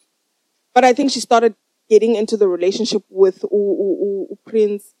of... But I think she started getting into the relationship with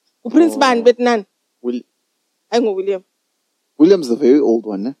Prince Man, but none. William. William's the very old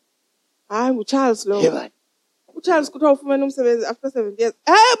one, eh? Charles, lo. Yeah, man. Charles could have after 7 years.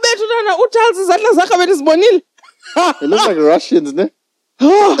 Charles is at They look like Russians, ne?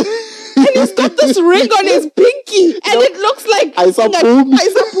 And he's got this ring on his pinky, and it looks like Aisaboom.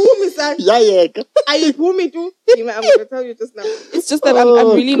 Son. Yeah. Aisaboom too. I'm going to tell you just now. It's just that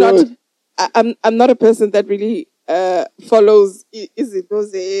I'm really not. I'm not a person that really follows. Is it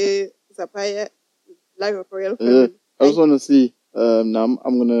those Zapaya life of royal family? I just want to see. Now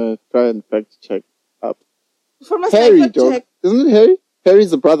I'm gonna try and fact check up. From a Harry, dog. check. Isn't it Harry?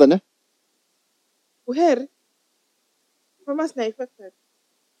 Harry's the brother, ne? Where? From a sniper check.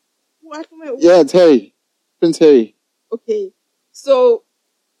 Yeah, it's Harry. Prince Harry. Okay. So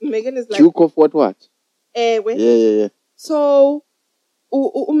Meghan is like Duke of what? Wait. Yeah. So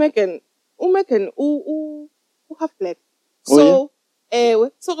Meghan half black. So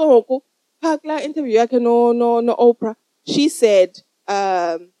so Pakla interview yake no Oprah. She said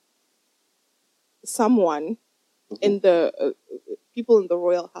someone in the people in the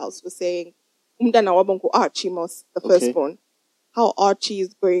royal house was saying umntana wabo Archie Moss, the firstborn, how Archie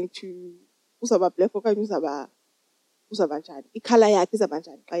is going to uzaba black okanye uzaba njani, ikhala yakhe izaba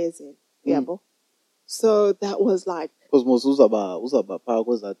njani xa yezela, uyabo. So that was like because most uzaba phaa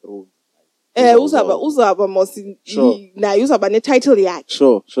kweza throne. Uzaba Moss naye uzaba ne-title yakhe.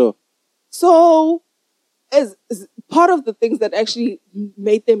 Sure. So as part of the things that actually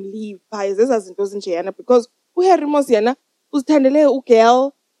made them leave because uHarry Moss yena uzithandele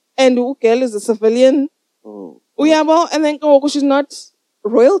ugirl and ugirl is a civilian. Uyabo, and then she's not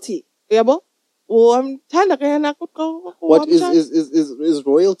royalty. Uyabo. What is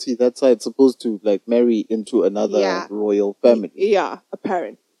royalty that side supposed to like marry into another royal family? Yeah,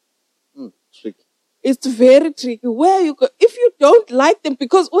 apparently. Tricky. It's very tricky. Where you go, if you don't like them,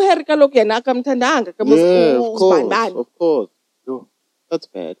 because Of course. Yo, that's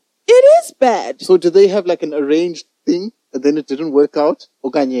bad. it is bad. So, do they have like an arranged thing and then it didn't work out?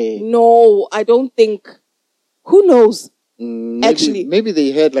 Okanye. No, I don't think. Who knows? Maybe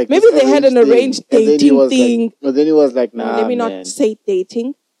they had like maybe they had an arranged dating thing. And then he was like, nah, let me man. not say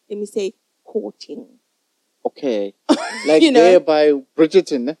dating. Let me say courting. Okay. Like there by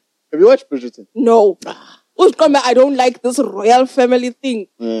Bridgerton. Eh? Have you watched Bridgerton? No. I don't like this royal family thing.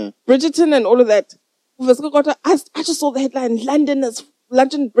 Yeah. Bridgerton and all of that. I just saw the headline,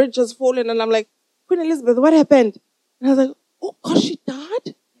 London Bridge has fallen, and I'm like, Queen Elizabeth, what happened? And I was like, oh gosh, she died?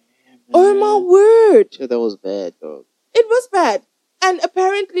 Yeah, oh my word. Yeah, that was bad, dog. It was bad. And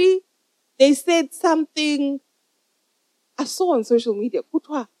apparently they said something I saw on social media.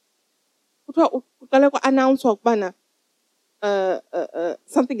 Announce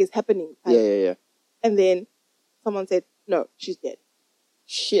something is happening. Yeah. And then someone said, no, she's dead.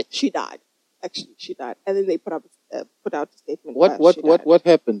 Shit. She died. Actually, she died. And then they put out a statement. What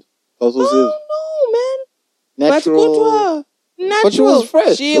happened? Oh, no, man. Natural. Natural. But she was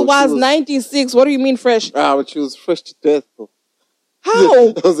fresh. She was 96. What do you mean fresh? But she was fresh to death, though.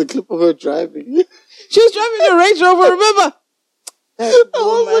 How? There was a clip of her driving. She was driving a Range Rover, remember? There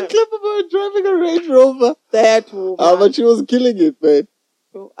was a clip of her driving a Range Rover. That woman. But she was killing it, man.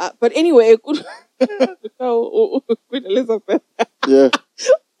 But anyway, Queen Elizabeth. Yeah.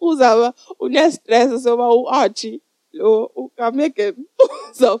 Uzaba unestress soba uArchie lo ukameke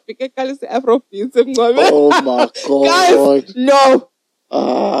uzofika ekalise Afrobeats emncwabeni. Oh my god. Guys, no.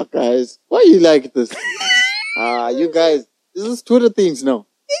 Guys, why you like this? You guys, this is Twitter things now.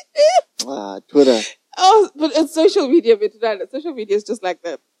 Twitter. Oh, but it's social media, social media is just like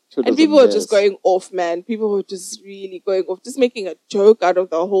that. And people are just going off, man. People were just really going off, just making a joke out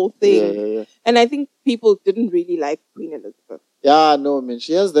of the whole thing. Yeah. And I think people didn't really like Queen Elizabeth. Yeah, no, man.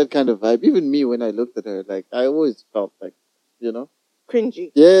 She has that kind of vibe. Even me, when I looked at her, like, I always felt like,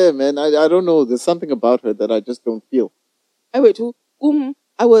 cringy. Yeah, man. I don't know. There's something about her that I just don't feel. Let's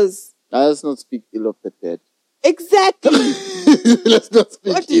not speak ill of the dead. Exactly. Let's not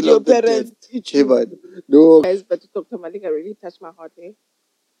speak what did ill your of the parents dead. teach you? No. Guys, but Dr. Malinga really touched my heart, eh?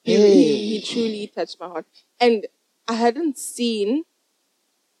 He truly touched my heart. And I hadn't seen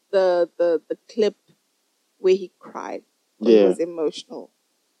the clip where he cried. It was emotional.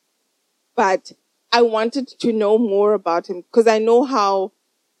 But I wanted to know more about him because I know how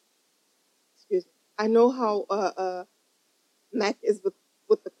Mac is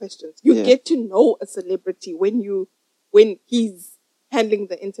with the questions. You get to know a celebrity when he's handling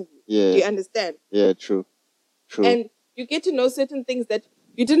the interview. Yeah. Do you understand? Yeah, true. And you get to know certain things that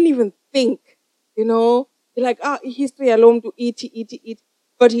you didn't even think, You're like, history alone to eat.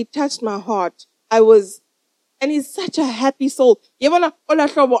 But he touched my heart. And he's such a happy soul. Yabona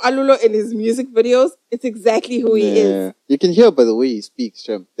Olahlobo Alulo in his music videos, it's exactly who he is. You can hear by the way he speaks,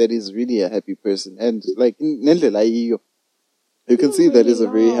 Tram, that he's really a happy person. And like, you can see that he's a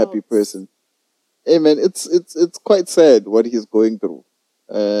very happy person. Hey man, it's quite sad what he's going through.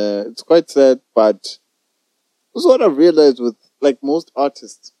 It's quite sad, but that's what I've realized with like most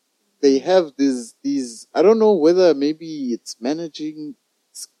artists. They have these, I don't know whether maybe it's managing,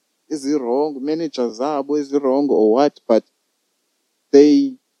 is it wrong? Managers is it wrong or what? But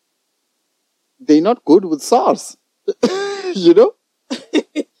they're not good with SARS. It's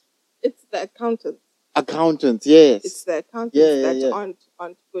the accountants. Accountants, yes. It's the accountants that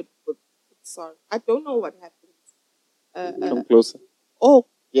aren't good with SARS. I don't know what happens. Come closer. Oh,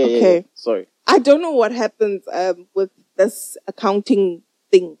 okay. Yeah. Sorry. I don't know what happens with this accounting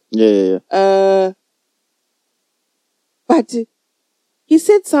thing. Yeah. But he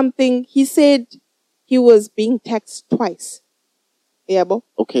said something. He said he was being taxed twice. Yeah, bo?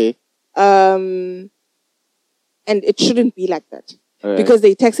 Okay. And it shouldn't be like that. Right. Because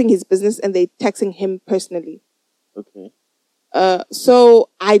they're taxing his business and they're taxing him personally. Okay. So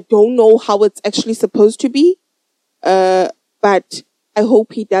I don't know how it's actually supposed to be. But I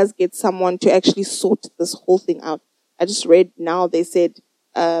hope he does get someone to actually sort this whole thing out. I just read now they said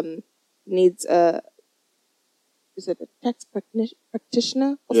needs is it a tax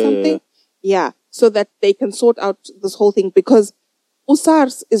practitioner or something? Yeah, so that they can sort out this whole thing because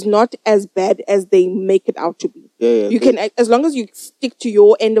USARS is not as bad as they make it out to be. You can, as long as you stick to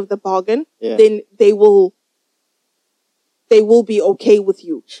your end of the bargain, then they will be okay with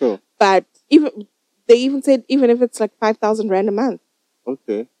you. Sure. But they even said even if it's like 5,000 rand a month.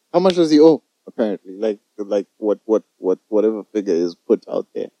 Okay. How much does he owe? Apparently, like whatever figure is put out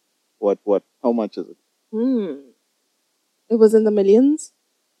there. How much is it? It was in the millions.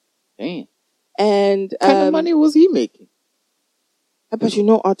 Damn. And What kind of money was he making? but you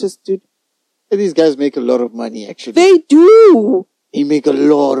know, artists, dude, These guys make a lot of money, actually. they do. They make a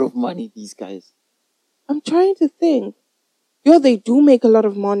lot of money, these guys. I'm trying to think. Yo, they do make a lot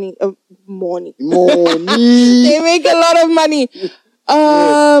of money. Money. They make a lot of money.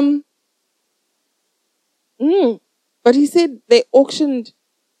 But he said they auctioned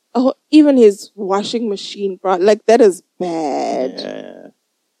even his washing machine, bro. Like, that is bad. Yeah.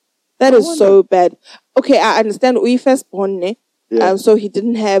 That is so bad. Okay, I understand. We first born, ne? Yeah. So he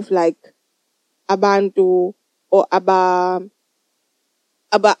didn't have like abantu or abanomnceda,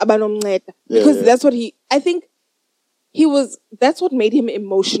 because that's what I think that's what made him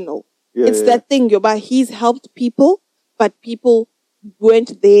emotional. It's that thing, Yoba. He's helped people, but people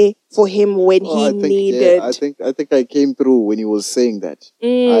weren't there for him when he needed. Yeah, I think I came through when he was saying that.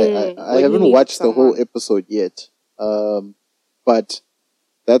 I When haven't watched the whole episode yet, but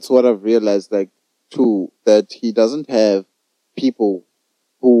that's what I've realized. Like, too, that he doesn't have people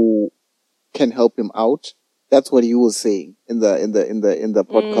who can help him out. That's what he was saying in the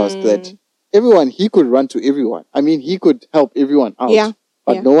podcast, that everyone, he could run to everyone. I mean, he could help everyone out,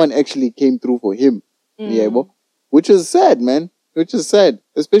 but no one actually came through for him. Yeah, which is sad, man. Which is sad,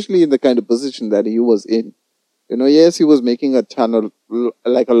 especially in the kind of position that he was in. You know, yes, he was making a lot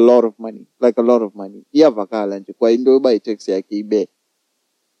of money. Yeah,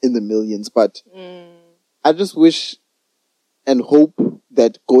 in the millions, but I just wish and hope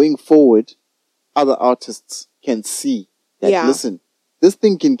that going forward, other artists can see that, listen, this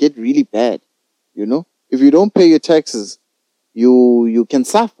thing can get really bad. You know, if you don't pay your taxes, you can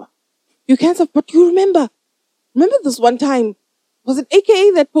suffer. You can suffer, but you remember this one time, was it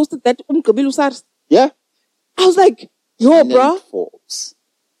AKA that posted that SARS? Yeah. I was like, yo, bro. I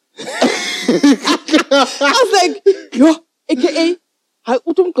was like, yo, AKA,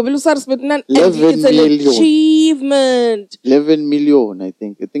 it's an achievement. 11 million, I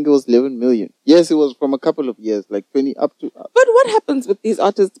think. I think it was 11 million. Yes, it was from a couple of years, like 20 up to. But what happens with these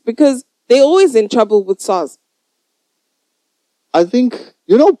artists? Because they're always in trouble with SARS. I think,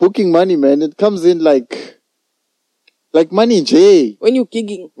 booking money, man, it comes in like money, Jay. When you're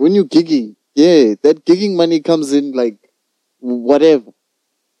gigging. Yeah, that gigging money comes in like whatever.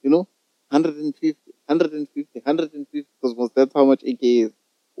 150, because that's how much AK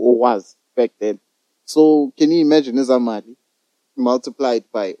was back then. So can you imagine Izamali multiplied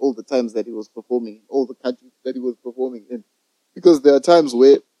by all the times that he was performing in all the countries that he was performing in? Because there are times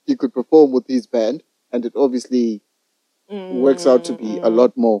where he could perform with his band, and it obviously works out to be a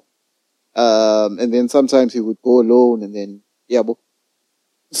lot more. And then sometimes he would go alone, and then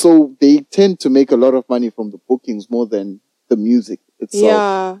so they tend to make a lot of money from the bookings more than the music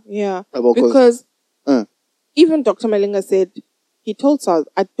itself. Yeah. Because even Dr. Malinga said, he told SARS,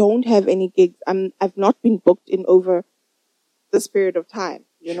 I don't have any gigs. I've not been booked in over this period of time,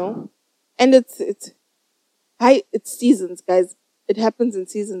 And it's seasons, guys. It happens in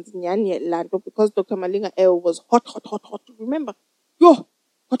seasons in Land, because Dr. Malinga was hot. Remember? Yo,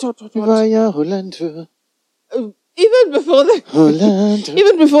 hot. Even before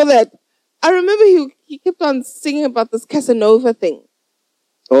that, I remember he kept on singing about this Casanova thing.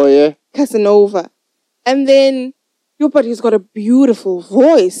 Oh, yeah? Casanova. And then, but he's got a beautiful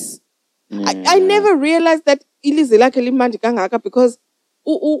voice. I never realized that Ilizela Kalimandi Kangaka, because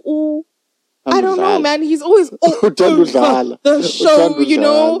I don't know, man. He's always the show,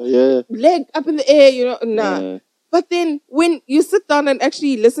 leg up in the air, nah. Yeah. But then when you sit down and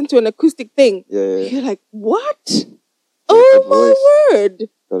actually listen to an acoustic thing, you're like, what? Oh, my word.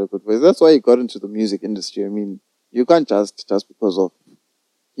 Got a good voice. That's why he got into the music industry. I mean, you can't just because of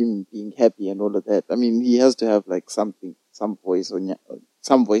him being happy and all of that. I mean, he has to have like something, some voice nyana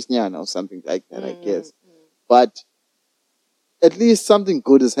or something like that, I guess. But at least something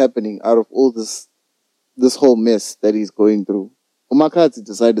good is happening out of all this whole mess that he's going through. Umakatsi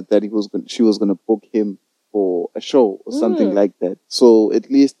decided that she was gonna book him for a show or something like that. So at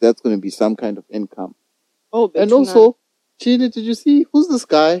least that's gonna be some kind of income. Oh, and also, Chile, did you see who's this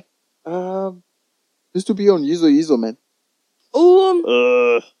guy? Used to be on Yizo, man.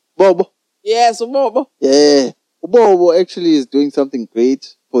 Bobo. Yeah, so Bobo. Yeah. Bobo actually is doing something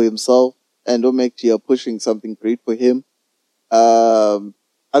great for himself, and Omekchi are pushing something great for him.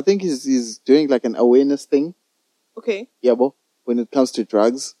 I think he's doing like an awareness thing. Okay. Yeah, when it comes to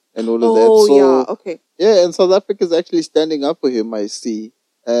drugs and all of that. Oh, so, yeah, okay. Yeah, and South Africa is actually standing up for him, I see.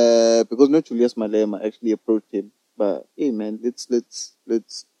 Because no Julius Malema actually approached him. But hey, man, let's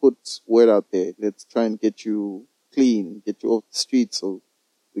put word out there. Let's try and get you clean, get you off the streets, so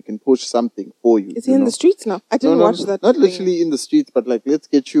we can push something for you. Is he in the streets now? I didn't watch that. Not literally in the streets, but like let's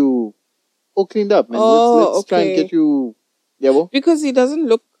get you all cleaned up, man. Oh, let's try and okay. get you. Yeah, well, Because he doesn't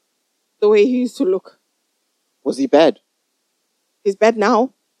look the way he used to look. was he bad? He's bad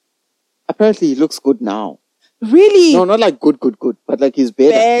now. Apparently, he looks good now. Really? No, not like good, but like he's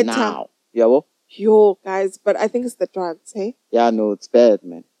better, Better. now. Yeah, well. Yo, guys, but I think it's the drugs, hey? Yeah, no, it's bad,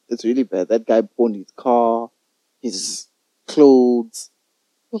 man. It's really bad. That guy pawned his car, his clothes,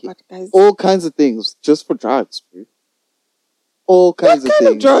 Oh, but guys, all kinds of things just for drugs, bro. All kinds what of kind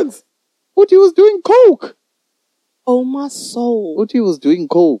things. of drugs? Uti was doing coke. Oh, my soul. Uti was doing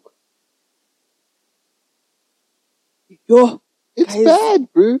coke. Yo, It's guys.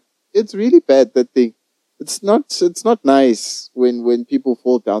 bad, bro. It's really bad, that thing. It's not nice when people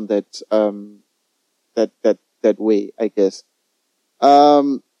fall down that way, I guess.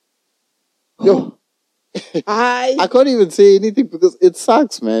 Yo, I can't even say anything because it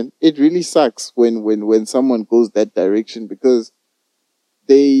sucks, man. It really sucks when someone goes that direction because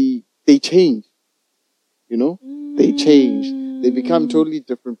they change, you know? They change. They become totally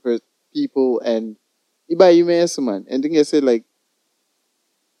different people, and iba imes, man. And then I say like,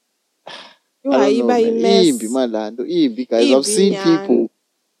 I don't know, man. Imbi, malando, imbi, guys. I've seen people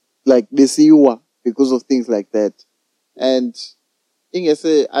like desiwa because of things like that, and I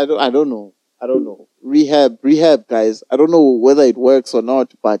say I don't know. Rehab, guys. I don't know whether it works or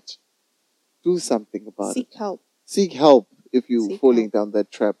not, but do something about it. Seek help if you're falling down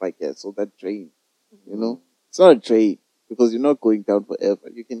that trap, I guess, or that drain. You know, it's not a drain because you're not going down forever.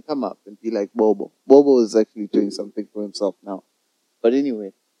 You can come up and be like Bobo. Bobo is actually doing something for himself now. But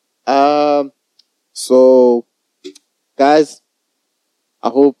anyway, so guys, I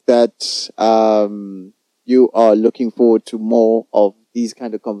hope that you are looking forward to more of these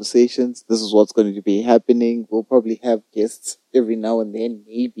kind of conversations. This is what's going to be happening. We'll probably have guests every now and then,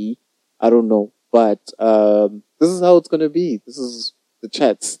 maybe. I don't know. But this is how it's going to be. This is the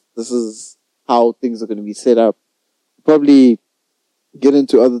chats. This is how things are going to be set up. Probably get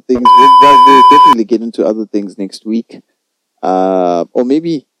into other things. We'll definitely get into other things next week. Or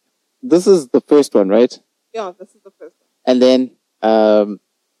maybe this is the first one, right? Yeah, this is the first one. And then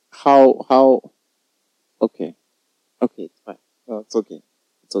how okay, it's fine. No, it's okay.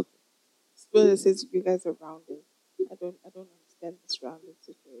 Well, it says you guys are rounded. I don't understand this rounded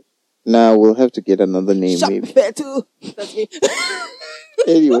situation. Nah, we'll have to get another name, maybe. Fair too. That's me.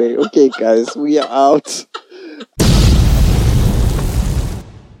 Anyway, okay, guys, we are out.